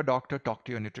 talk to your doctor, talk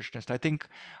to your nutritionist. I think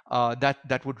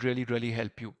that would really, really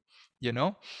help you.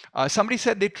 Somebody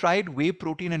said they tried whey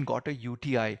protein and got a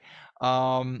UTI.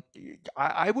 Um,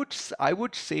 I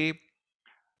would say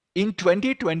in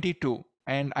 2022,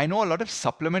 and I know a lot of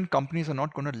supplement companies are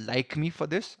not going to like me for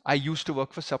this. I used to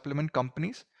work for supplement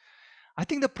companies. I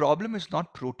think the problem is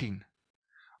not protein.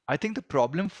 I think the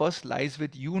problem first lies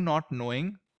with you not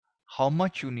knowing how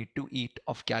much you need to eat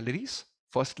of calories,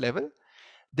 first level.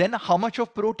 Then how much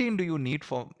of protein do you need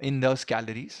for in those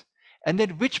calories? And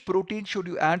then which protein should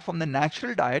you add from the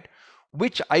natural diet,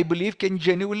 which I believe can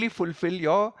genuinely fulfill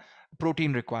your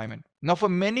protein requirement. Now, for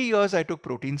many years, I took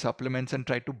protein supplements and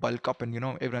tried to bulk up. And,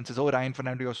 everyone says, oh, Ryan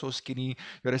Fernando, you're so skinny.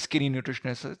 You're a skinny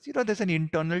nutritionist. There's an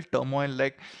internal turmoil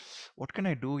like, what can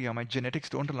I do? Yeah, my genetics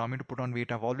don't allow me to put on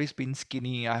weight. I've always been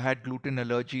skinny. I had gluten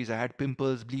allergies. I had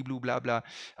pimples, blah, blah, blah, blah.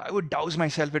 I would douse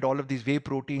myself with all of these whey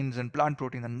proteins and plant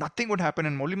proteins, and nothing would happen,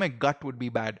 and only my gut would be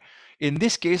bad. In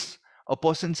this case, a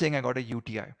person saying I got a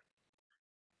UTI.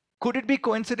 Could it be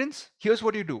coincidence? Here's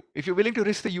what you do. If you're willing to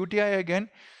risk the UTI again,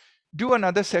 Do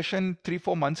another session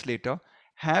 3-4 months later,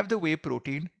 have the whey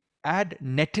protein, add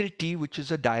nettle tea, which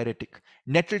is a diuretic.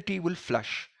 Nettle tea will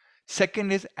flush.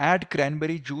 Second is add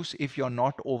cranberry juice if you're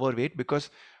not overweight, because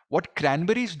what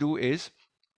cranberries do is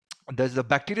there's the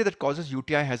bacteria that causes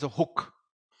UTI has a hook.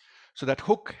 So that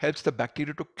hook helps the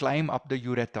bacteria to climb up the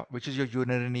urethra, which is your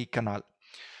urinary canal.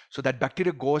 So that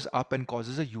bacteria goes up and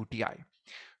causes a UTI.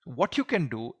 What you can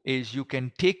do is you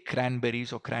can take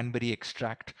cranberries or cranberry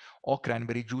extract or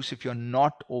cranberry juice if you're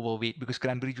not overweight, because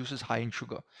cranberry juice is high in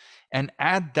sugar, and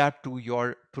add that to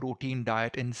your protein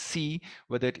diet and see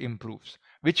whether it improves.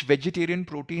 Which vegetarian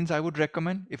proteins I would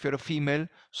recommend? If you're a female,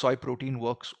 soy protein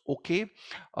works okay,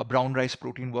 brown rice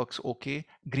protein works okay,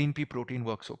 green pea protein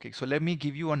works okay. So let me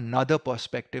give you another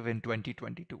perspective in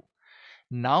 2022.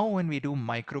 Now when we do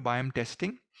microbiome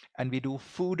testing and we do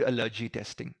food allergy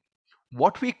testing,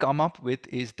 what we come up with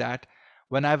is that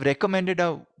when I've recommended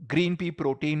a green pea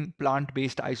protein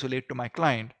plant-based isolate to my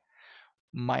client,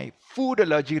 my food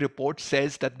allergy report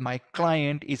says that my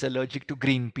client is allergic to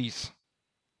green peas.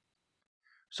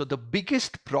 So the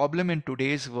biggest problem in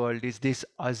today's world is this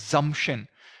assumption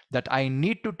that I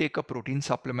need to take a protein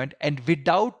supplement, and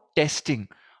without testing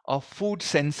a food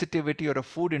sensitivity or a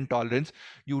food intolerance,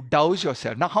 you douse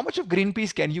yourself. Now, how much of green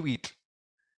peas can you eat?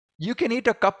 You can eat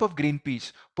a cup of green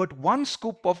peas, but one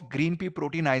scoop of green pea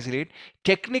protein isolate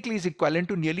technically is equivalent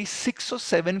to nearly 6 or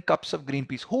 7 cups of green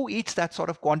peas. Who eats that sort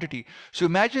of quantity? So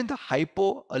imagine the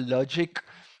hypoallergic,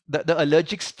 the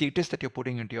allergic status that you're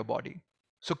putting into your body.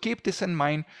 So keep this in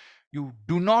mind. You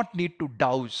do not need to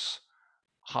douse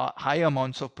high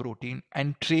amounts of protein,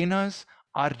 and trainers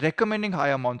are recommending high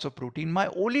amounts of protein. My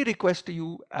only request to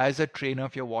you as a trainer,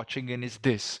 if you're watching in, is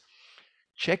this: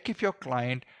 check if your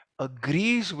client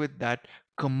agrees with that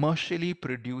commercially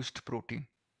produced protein,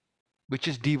 which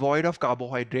is devoid of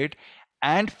carbohydrate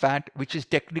and fat, which is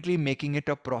technically making it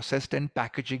a processed and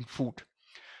packaging food.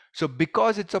 So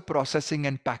because it's a processing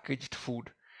and packaged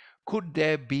food, could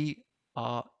there be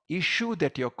a issue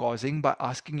that you're causing by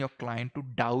asking your client to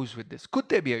douse with this? Could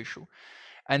there be an issue?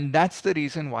 And that's the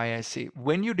reason why I say,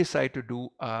 when you decide to do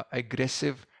an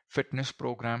aggressive fitness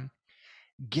program,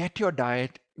 get your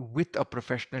diet with a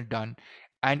professional done.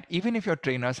 And even if your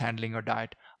trainer is handling your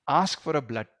diet, ask for a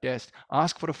blood test,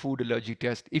 ask for a food allergy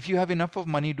test. If you have enough of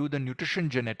money, do the nutrition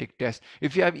genetic test.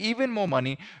 If you have even more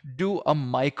money, do a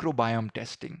microbiome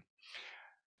testing.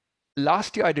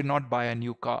 Last year, I did not buy a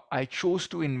new car. I chose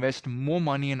to invest more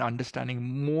money in understanding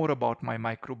more about my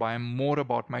microbiome, more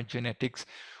about my genetics,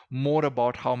 more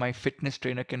about how my fitness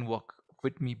trainer can work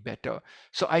with me better.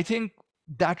 So I think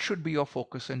that should be your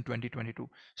focus in 2022.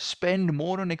 Spend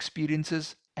more on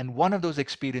experiences, and one of those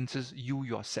experiences, you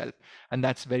yourself. And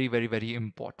that's very, very, very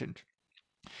important.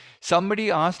 Somebody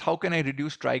asked, how can I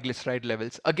reduce triglyceride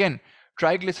levels? Again,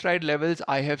 triglyceride levels,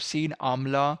 I have seen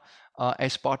amla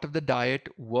as part of the diet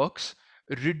works.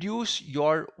 Reduce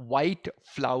your white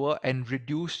flour and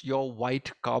reduce your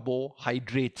white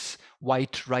carbohydrates,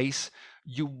 white rice.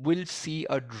 You will see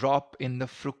a drop in the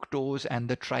fructose and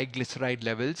the triglyceride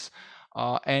levels.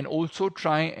 And also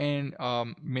try and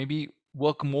maybe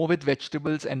work more with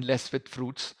vegetables and less with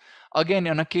fruits. Again,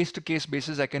 on a case-to-case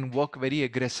basis, I can work very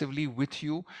aggressively with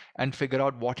you and figure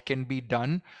out what can be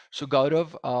done. So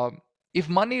Gaurav, if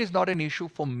money is not an issue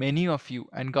for many of you,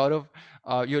 and Gaurav,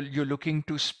 you're looking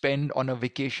to spend on a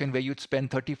vacation where you'd spend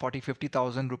 30, 40,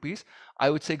 50,000 rupees, I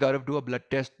would say, Gaurav, do a blood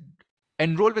test,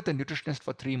 enroll with a nutritionist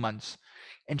for 3 months,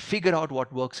 and figure out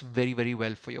what works very, very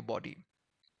well for your body.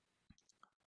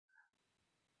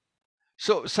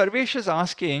 So Sarvesh is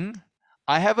asking,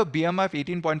 I have a BMI of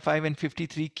 18.5 and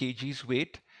 53 kgs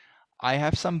weight. I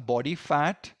have some body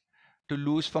fat to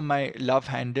lose from my love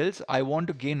handles. I want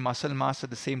to gain muscle mass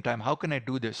at the same time. How can I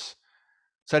do this?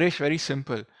 Saresh, very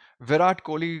simple. Virat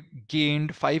Kohli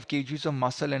gained 5 kgs of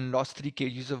muscle and lost 3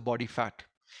 kgs of body fat.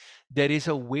 There is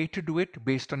a way to do it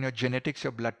based on your genetics,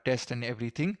 your blood test, and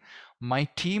everything. My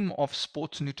team of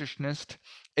sports nutritionists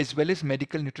as well as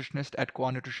medical nutritionists at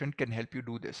QUA Nutrition can help you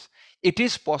do this. It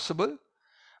is possible,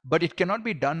 but it cannot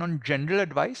be done on general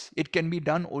advice. It can be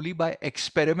done only by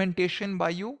experimentation by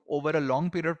you over a long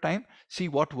period of time. See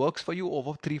what works for you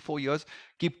over 3-4 years.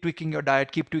 Keep tweaking your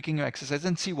diet, keep tweaking your exercise,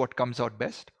 and see what comes out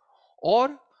best.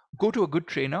 Or go to a good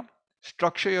trainer,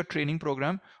 structure your training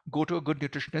program, go to a good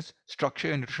nutritionist, structure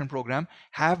your nutrition program,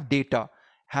 have data,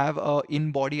 have a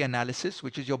in-body analysis,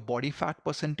 which is your body fat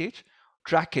percentage,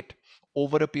 track it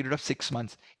over a period of 6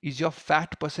 months. Is your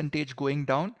fat percentage going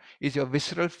down? Is your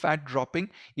visceral fat dropping?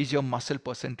 Is your muscle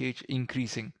percentage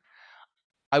increasing?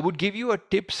 I would give you a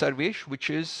tip, Sarvesh, which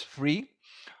is free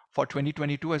for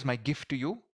 2022 as my gift to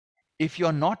you. If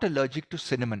you're not allergic to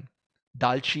cinnamon,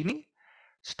 dalchini,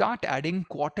 start adding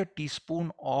quarter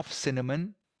teaspoon of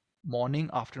cinnamon morning,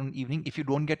 afternoon, evening. If you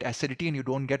don't get acidity and you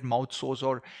don't get mouth sores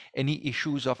or any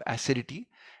issues of acidity,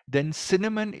 then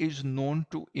cinnamon is known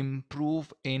to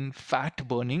improve in fat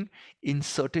burning in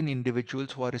certain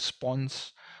individuals who have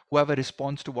a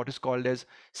response to what is called as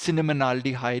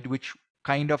cinnamonaldehyde, which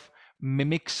kind of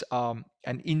mimics an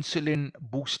insulin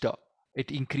booster. It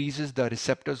increases the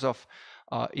receptors of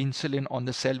insulin on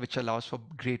the cell, which allows for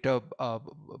greater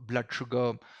blood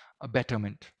sugar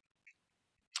betterment.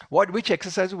 Which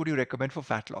exercise would you recommend for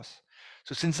fat loss?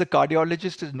 So since the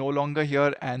cardiologist is no longer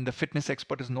here and the fitness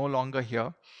expert is no longer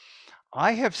here,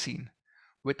 I have seen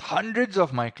with hundreds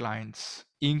of my clients,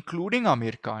 including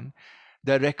Aamir Khan,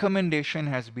 the recommendation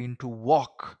has been to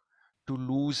walk to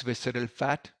lose visceral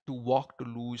fat, to walk to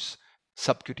lose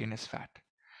subcutaneous fat.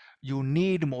 You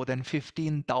need more than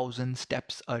 15,000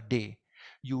 steps a day.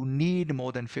 You need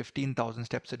more than 15,000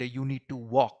 steps a day. You need to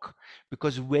walk,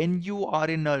 because when you are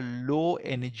in a low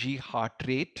energy heart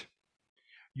rate,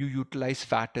 you utilize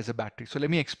fat as a battery. So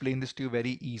let me explain this to you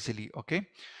very easily. Okay.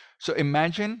 So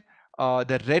imagine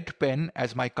the red pen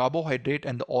as my carbohydrate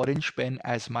and the orange pen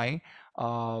as my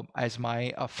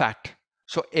fat.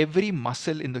 So every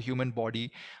muscle in the human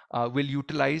body will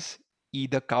utilize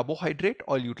either carbohydrate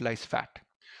or utilize fat.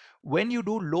 When you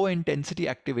do low intensity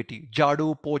activity,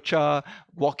 jadu, pocha,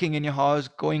 walking in your house,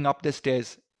 going up the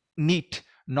stairs, NEAT,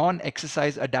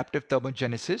 non-exercise adaptive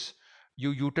thermogenesis,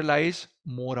 you utilize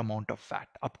more amount of fat.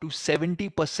 Up to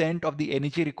 70% of the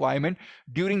energy requirement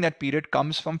during that period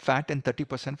comes from fat and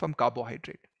 30% from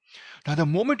carbohydrate. Now, the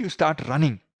moment you start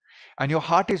running and your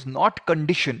heart is not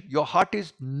conditioned, your heart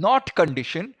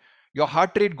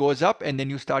rate goes up, and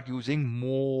then you start using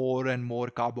more and more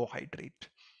carbohydrate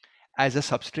as a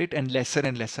substrate and lesser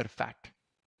fat.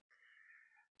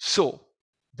 So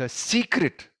the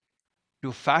secret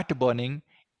to fat burning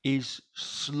is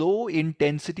slow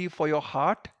intensity for your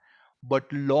heart,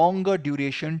 but longer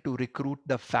duration to recruit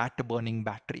the fat burning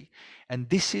battery. And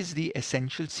this is the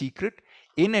essential secret,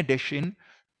 in addition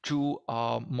to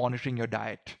monitoring your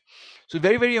diet. So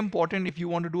very, very important. If you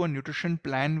want to do a nutrition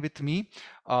plan with me,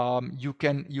 you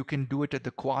can do it at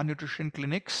the QUA Nutrition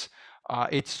Clinics.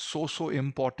 It's so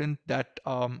important that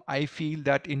I feel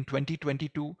that in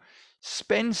 2022,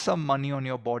 spend some money on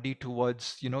your body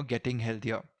towards getting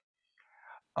healthier.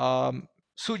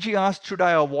 Suji asked, should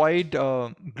I avoid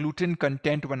gluten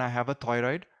content when I have a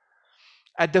thyroid?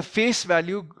 At the face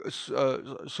value,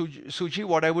 Suji,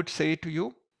 what I would say to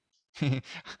you,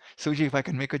 Suji, if I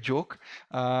can make a joke,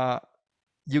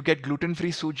 you get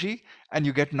gluten-free suji and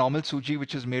you get normal suji,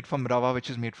 which is made from rava, which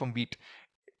is made from wheat.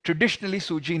 Traditionally,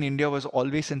 suji in India was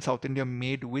always in South India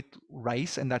made with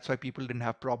rice, and that's why people didn't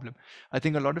have problem. I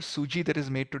think a lot of suji that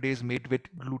is made today is made with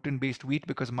gluten-based wheat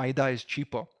because maida is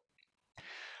cheaper.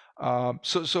 My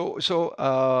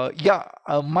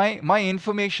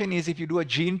information is, if you do a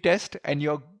gene test and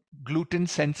you're gluten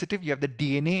sensitive, you have the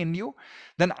DNA in you,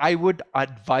 then I would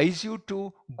advise you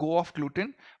to go off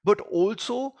gluten, but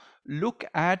also look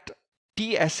at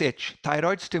TSH,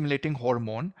 thyroid stimulating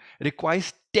hormone,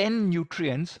 requires 10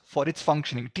 nutrients for its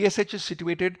functioning. TSH is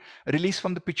released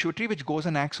from the pituitary, which goes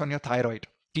and acts on your thyroid,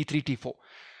 T3, T4.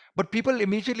 But people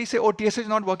immediately say, oh, TSH is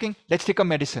not working, let's take a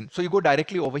medicine. So you go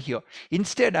directly over here.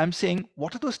 Instead, I'm saying,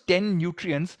 what are those 10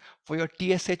 nutrients for your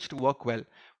TSH to work well?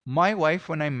 My wife,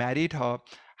 when I married her,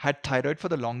 had thyroid for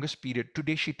the longest period.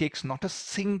 Today, she takes not a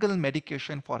single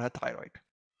medication for her thyroid.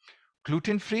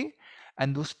 Gluten-free,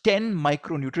 and those 10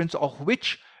 micronutrients, of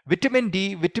which vitamin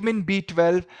D, vitamin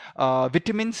B12,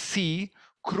 vitamin C,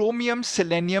 chromium,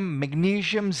 selenium,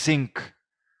 magnesium, zinc,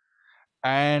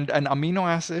 and an amino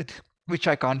acid which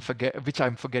I'm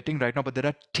forgetting right now, but there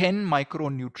are 10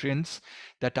 micronutrients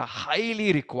that are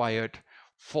highly required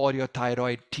for your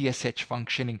thyroid TSH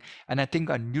functioning. And I think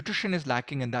our nutrition is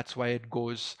lacking, and that's why it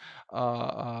goes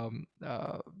bad.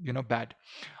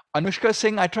 Anushka is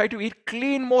saying, I try to eat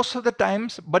clean most of the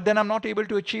times, but then I'm not able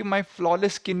to achieve my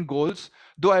flawless skin goals,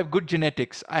 though I have good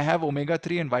genetics. I have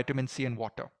omega-3 and vitamin C and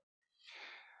water.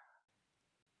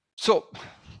 So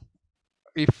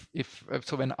when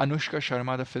Anushka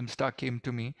Sharma, the film star, came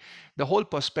to me, the whole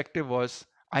perspective was,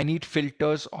 I need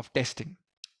filters of testing.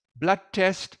 Blood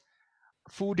test,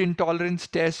 food intolerance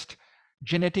test,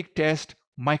 genetic test,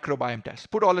 microbiome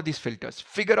test. Put all of these filters.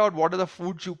 Figure out what are the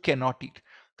foods you cannot eat.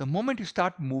 The moment you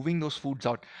start moving those foods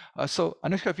out. So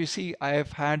Anushka, if you see, I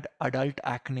have had adult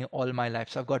acne all my life.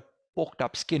 So I've got poked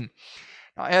up skin.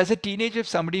 As a teenager, if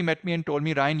somebody met me and told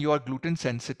me, Ryan, you are gluten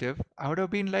sensitive, I would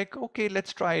have been like, okay,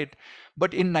 let's try it.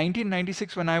 But in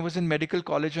 1996, when I was in medical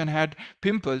college and had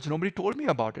pimples, nobody told me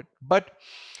about it. But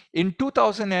in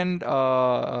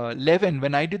 2011,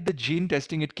 when I did the gene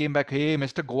testing, it came back, hey,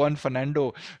 Mr. Goan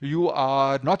Fernando, you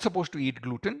are not supposed to eat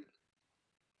gluten.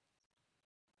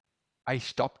 I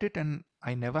stopped it and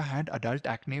I never had adult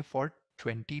acne for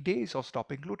 20 days of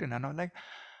stopping gluten. And I'm like,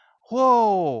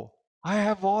 whoa, I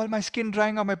have all my skin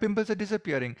drying up, my pimples are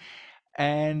disappearing.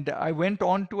 And I went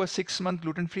on to a 6 month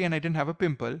gluten free and I didn't have a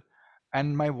pimple.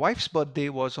 And my wife's birthday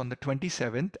was on the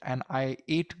 27th, and I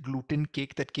ate gluten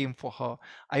cake that came for her.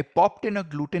 I popped in a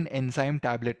gluten enzyme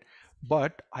tablet,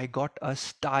 but I got a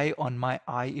sty on my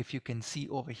eye, if you can see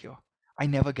over here. I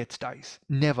never get styes,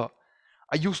 never.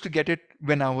 I used to get it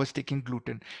when I was taking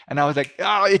gluten, and I was like,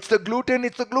 ah, it's the gluten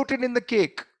in the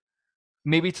cake.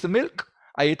 Maybe it's the milk.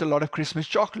 I ate a lot of Christmas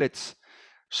chocolates.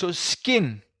 So,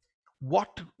 skin,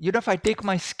 if I take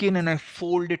my skin and I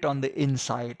fold it on the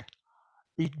inside,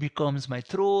 it becomes my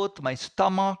throat, my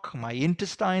stomach, my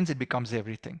intestines, it becomes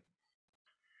everything.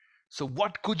 So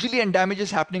what kujili damage is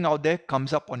happening out there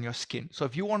comes up on your skin. So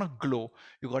if you want to glow,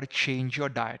 you got to change your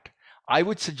diet. I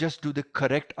would suggest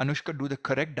Anushka, do the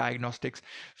correct diagnostics,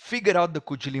 figure out the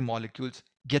kujili molecules,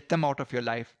 get them out of your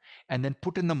life, and then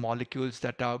put in the molecules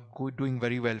that are doing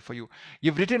very well for you.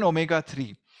 You've written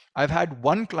omega-3. I've had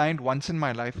one client once in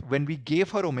my life, when we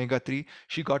gave her omega-3,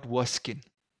 she got worse skin.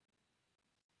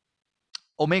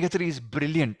 Omega-3 is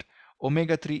brilliant.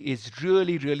 Omega-3 is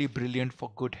really, really brilliant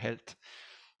for good health.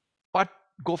 But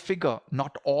go figure,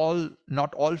 not all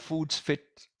foods fit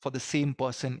for the same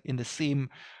person in the same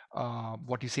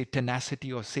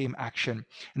tenacity or same action.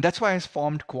 And that's why I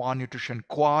formed QUA Nutrition.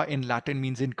 QUA in Latin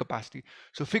means incapacity.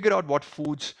 So figure out what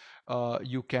foods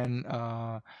you can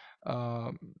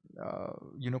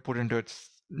put into it.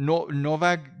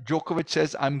 Novak Djokovic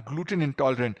says, I'm gluten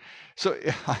intolerant. So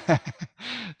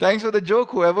thanks for the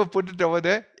joke, whoever put it over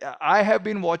there. I have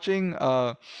been watching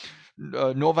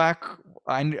Novak,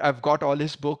 and I've got all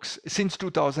his books since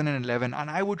 2011, and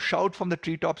I would shout from the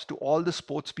treetops to all the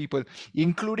sports people,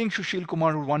 including Sushil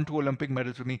Kumar, who won 2 Olympic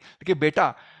medals with me. Okay,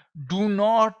 beta, do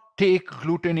not take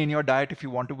gluten in your diet if you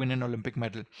want to win an Olympic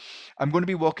medal. I'm going to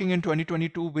be working in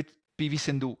 2022 with PV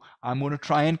Sindhu. I'm going to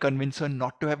try and convince her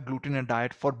not to have gluten in her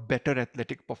diet for better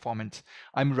athletic performance.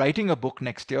 I'm writing a book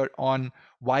next year on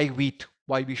why wheat,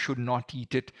 why we should not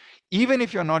eat it. Even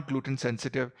if you're not gluten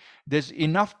sensitive, there's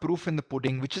enough proof in the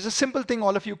pudding, which is a simple thing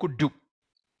all of you could do.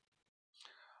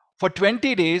 For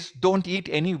 20 days, don't eat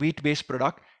any wheat-based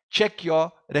product. Check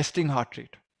your resting heart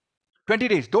rate. 20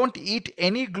 days, don't eat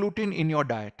any gluten in your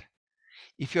diet.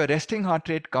 If your resting heart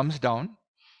rate comes down,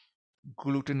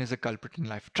 gluten is a culprit in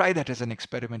life. Try that as an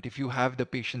experiment if you have the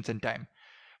patience and time.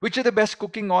 Which are the best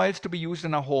cooking oils to be used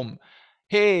in a home?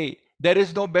 Hey, there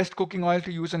is no best cooking oil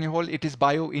to use in your home. It is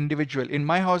bio-individual. In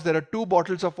my house, there are 2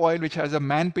 bottles of oil which has a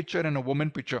man picture and a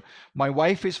woman picture. My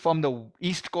wife is from the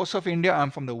east coast of India. I'm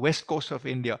from the west coast of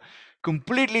India.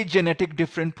 Completely genetic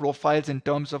different profiles in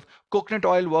terms of coconut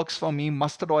oil works for me,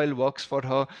 mustard oil works for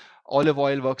her, olive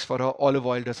oil works for her, olive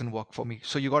oil doesn't work for me.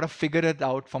 So you got to figure it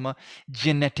out from a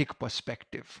genetic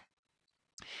perspective.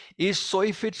 Is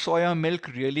SoyFit soya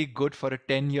milk really good for a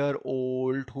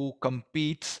 10-year-old who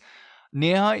competes?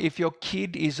 Neha, if your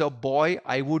kid is a boy,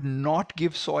 I would not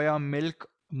give soya milk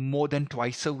more than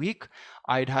twice a week.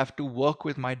 I'd have to work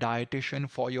with my dietitian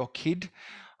for your kid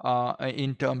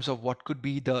in terms of what could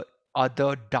be the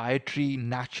other dietary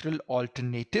natural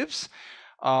alternatives.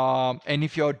 And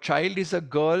if your child is a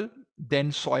girl,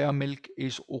 then soya milk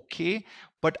is okay.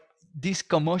 But these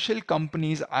commercial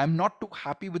companies, I'm not too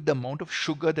happy with the amount of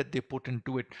sugar that they put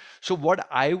into it. So what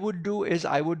I would do is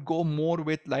I would go more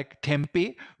with like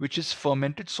tempeh, which is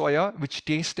fermented soya, which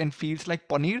tastes and feels like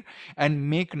paneer, and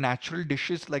make natural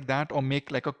dishes like that, or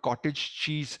make like a cottage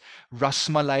cheese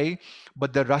rasmalai,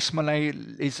 but the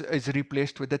rasmalai is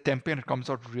replaced with the tempeh and it comes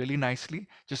out really nicely.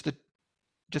 Just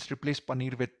replace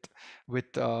paneer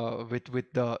with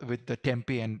the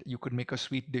tempeh, and you could make a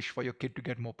sweet dish for your kid to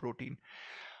get more protein.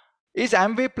 Is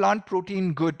Amway plant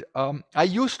protein good? I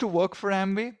used to work for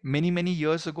Amway many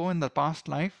years ago in the past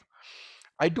life.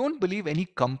 I don't believe any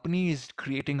company is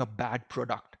creating a bad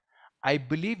product. I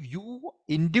believe you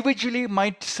individually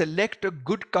might select a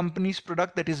good company's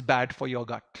product that is bad for your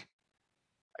gut.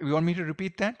 You want me to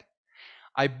repeat that?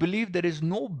 I believe there is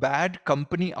no bad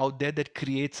company out there that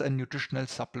creates a nutritional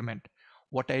supplement.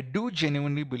 What I do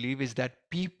genuinely believe is that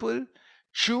people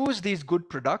choose these good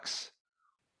products,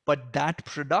 but that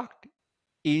product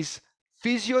is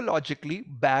physiologically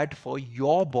bad for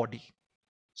your body.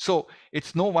 So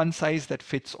it's no one size that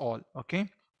fits all. Okay.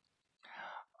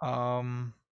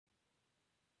 Nandini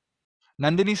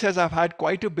says, I've had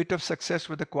quite a bit of success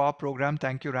with the QUA program.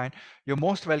 Thank you, Ryan. You're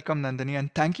most welcome, Nandini.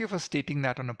 And thank you for stating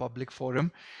that on a public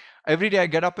forum. Every day I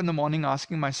get up in the morning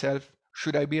asking myself,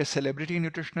 should I be a celebrity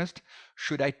nutritionist?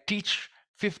 Should I teach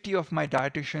 50 of my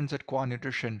dietitians at QUA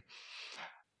Nutrition?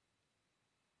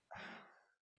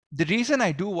 The reason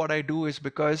I do what I do is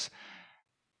because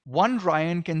one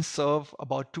Ryan can serve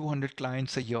about 200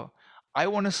 clients a year. I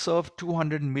want to serve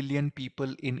 200 million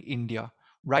people in India.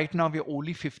 Right now, we're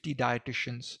only 50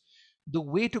 dietitians. The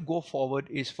way to go forward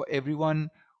is for everyone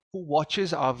who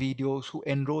watches our videos, who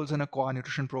enrolls in a core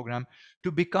nutrition program,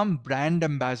 to become brand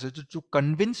ambassadors, to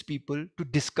convince people to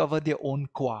discover their own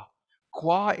qua.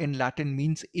 Qua in Latin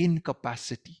means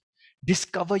incapacity.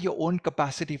 Discover your own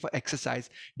capacity for exercise.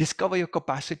 Discover your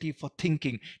capacity for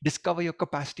thinking. Discover your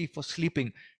capacity for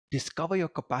sleeping. Discover your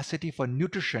capacity for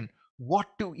nutrition, what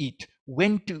to eat,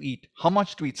 when to eat, how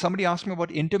much to eat. Somebody asked me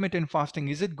about intermittent fasting.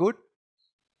 Is it good?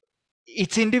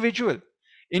 It's individual.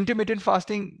 Intermittent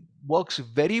fasting works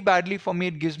very badly for me.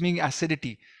 It gives me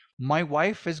acidity. My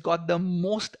wife has got the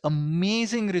most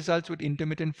amazing results with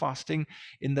intermittent fasting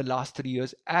in the last 3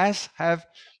 years, as have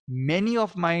many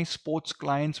of my sports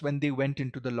clients when they went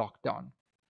into the lockdown.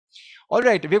 All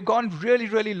right, we've gone really,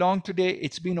 really long today.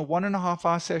 It's been a 1.5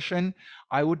 hour session.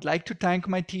 I would like to thank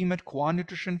my team at QUA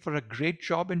Nutrition for a great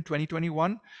job in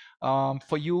 2021.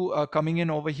 For you coming in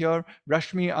over here,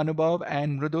 Rashmi, Anubhav,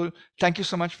 and Mridul, thank you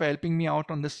so much for helping me out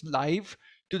on this live.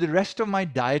 To the rest of my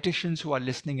dietitians who are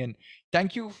listening in,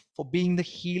 thank you for being the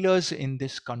healers in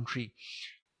this country.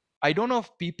 I don't know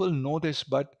if people know this,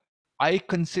 but I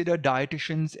consider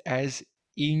dietitians as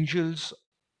angels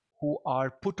who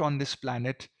are put on this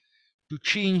planet to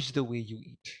change the way you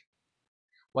eat.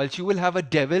 Whilst you will have a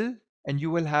devil and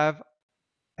you will have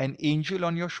an angel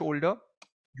on your shoulder,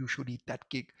 you should eat that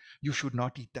cake. You should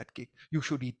not eat that cake. You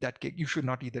should eat that cake. You should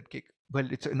not eat that cake. Well,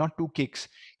 it's not two cakes,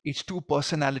 it's two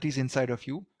personalities inside of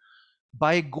you.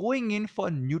 By going in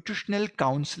for nutritional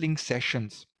counseling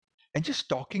sessions and just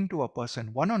talking to a person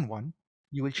one on one,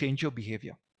 you will change your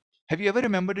behavior. Have you ever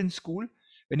remembered in school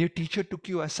when your teacher took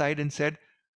you aside and said,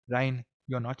 Ryan,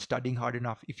 you're not studying hard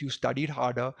enough. If you studied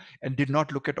harder and did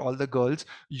not look at all the girls,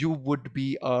 you would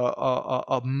be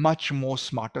a much more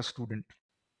smarter student.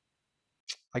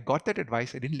 I got that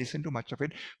advice. I didn't listen to much of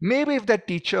it. Maybe if that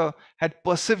teacher had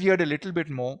persevered a little bit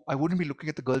more, I wouldn't be looking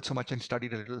at the girls so much and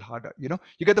studied a little harder. You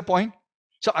get the point?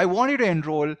 So I want you to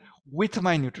enroll with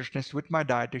my nutritionist, with my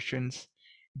dietitians,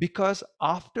 because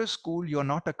after school, you're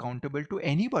not accountable to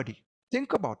anybody.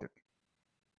 Think about it.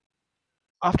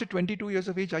 After 22 years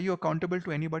of age, are you accountable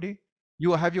to anybody?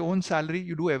 You have your own salary,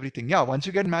 you do everything. Yeah, once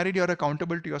you get married, you're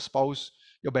accountable to your spouse,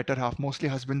 your better half. Mostly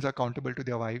husbands are accountable to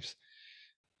their wives.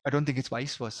 I don't think it's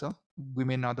vice versa.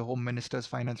 Women are the home ministers,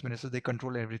 finance ministers, they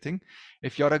control everything.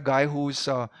 If you're a guy who's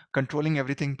controlling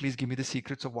everything, please give me the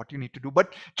secrets of what you need to do.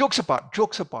 But jokes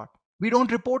apart, we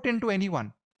don't report into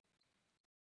anyone.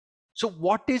 So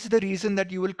what is the reason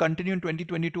that you will continue in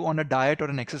 2022 on a diet or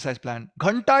an exercise plan?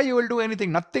 Ghanta, you will do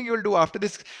anything, nothing you will do. After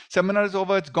this seminar is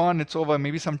over, it's gone, it's over.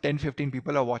 Maybe some 10, 15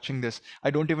 people are watching this.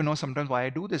 I don't even know sometimes why I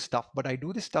do this stuff, but I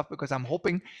do this stuff because I'm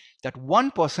hoping that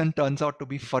one person turns out to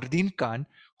be Fardeen Khan,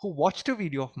 who watched a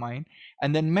video of mine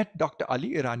and then met Dr.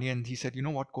 Ali Irani and he said, you know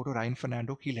what, go to Ryan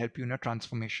Fernando, he'll help you in a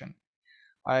transformation.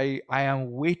 I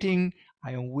am waiting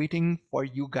for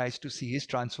you guys to see his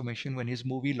transformation when his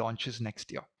movie launches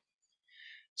next year.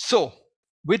 So,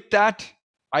 with that,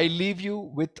 I leave you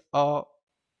with a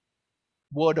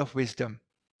word of wisdom.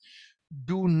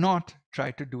 Do not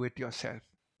try to do it yourself.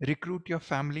 Recruit your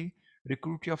family,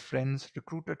 recruit your friends,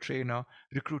 recruit a trainer,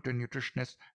 recruit a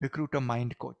nutritionist, recruit a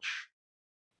mind coach.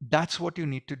 That's what you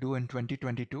need to do in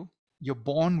 2022. You're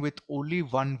born with only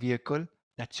one vehicle,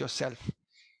 that's yourself.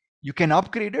 You can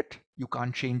upgrade it, you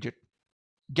can't change it.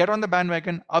 Get on the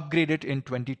bandwagon, upgrade it in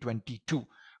 2022.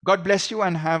 God bless you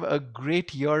and have a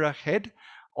great year ahead.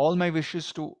 All my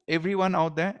wishes to everyone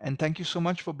out there. And thank you so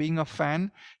much for being a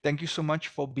fan. Thank you so much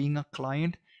for being a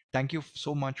client. Thank you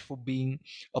so much for being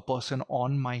a person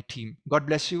on my team. God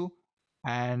bless you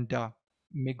and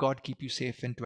may God keep you safe in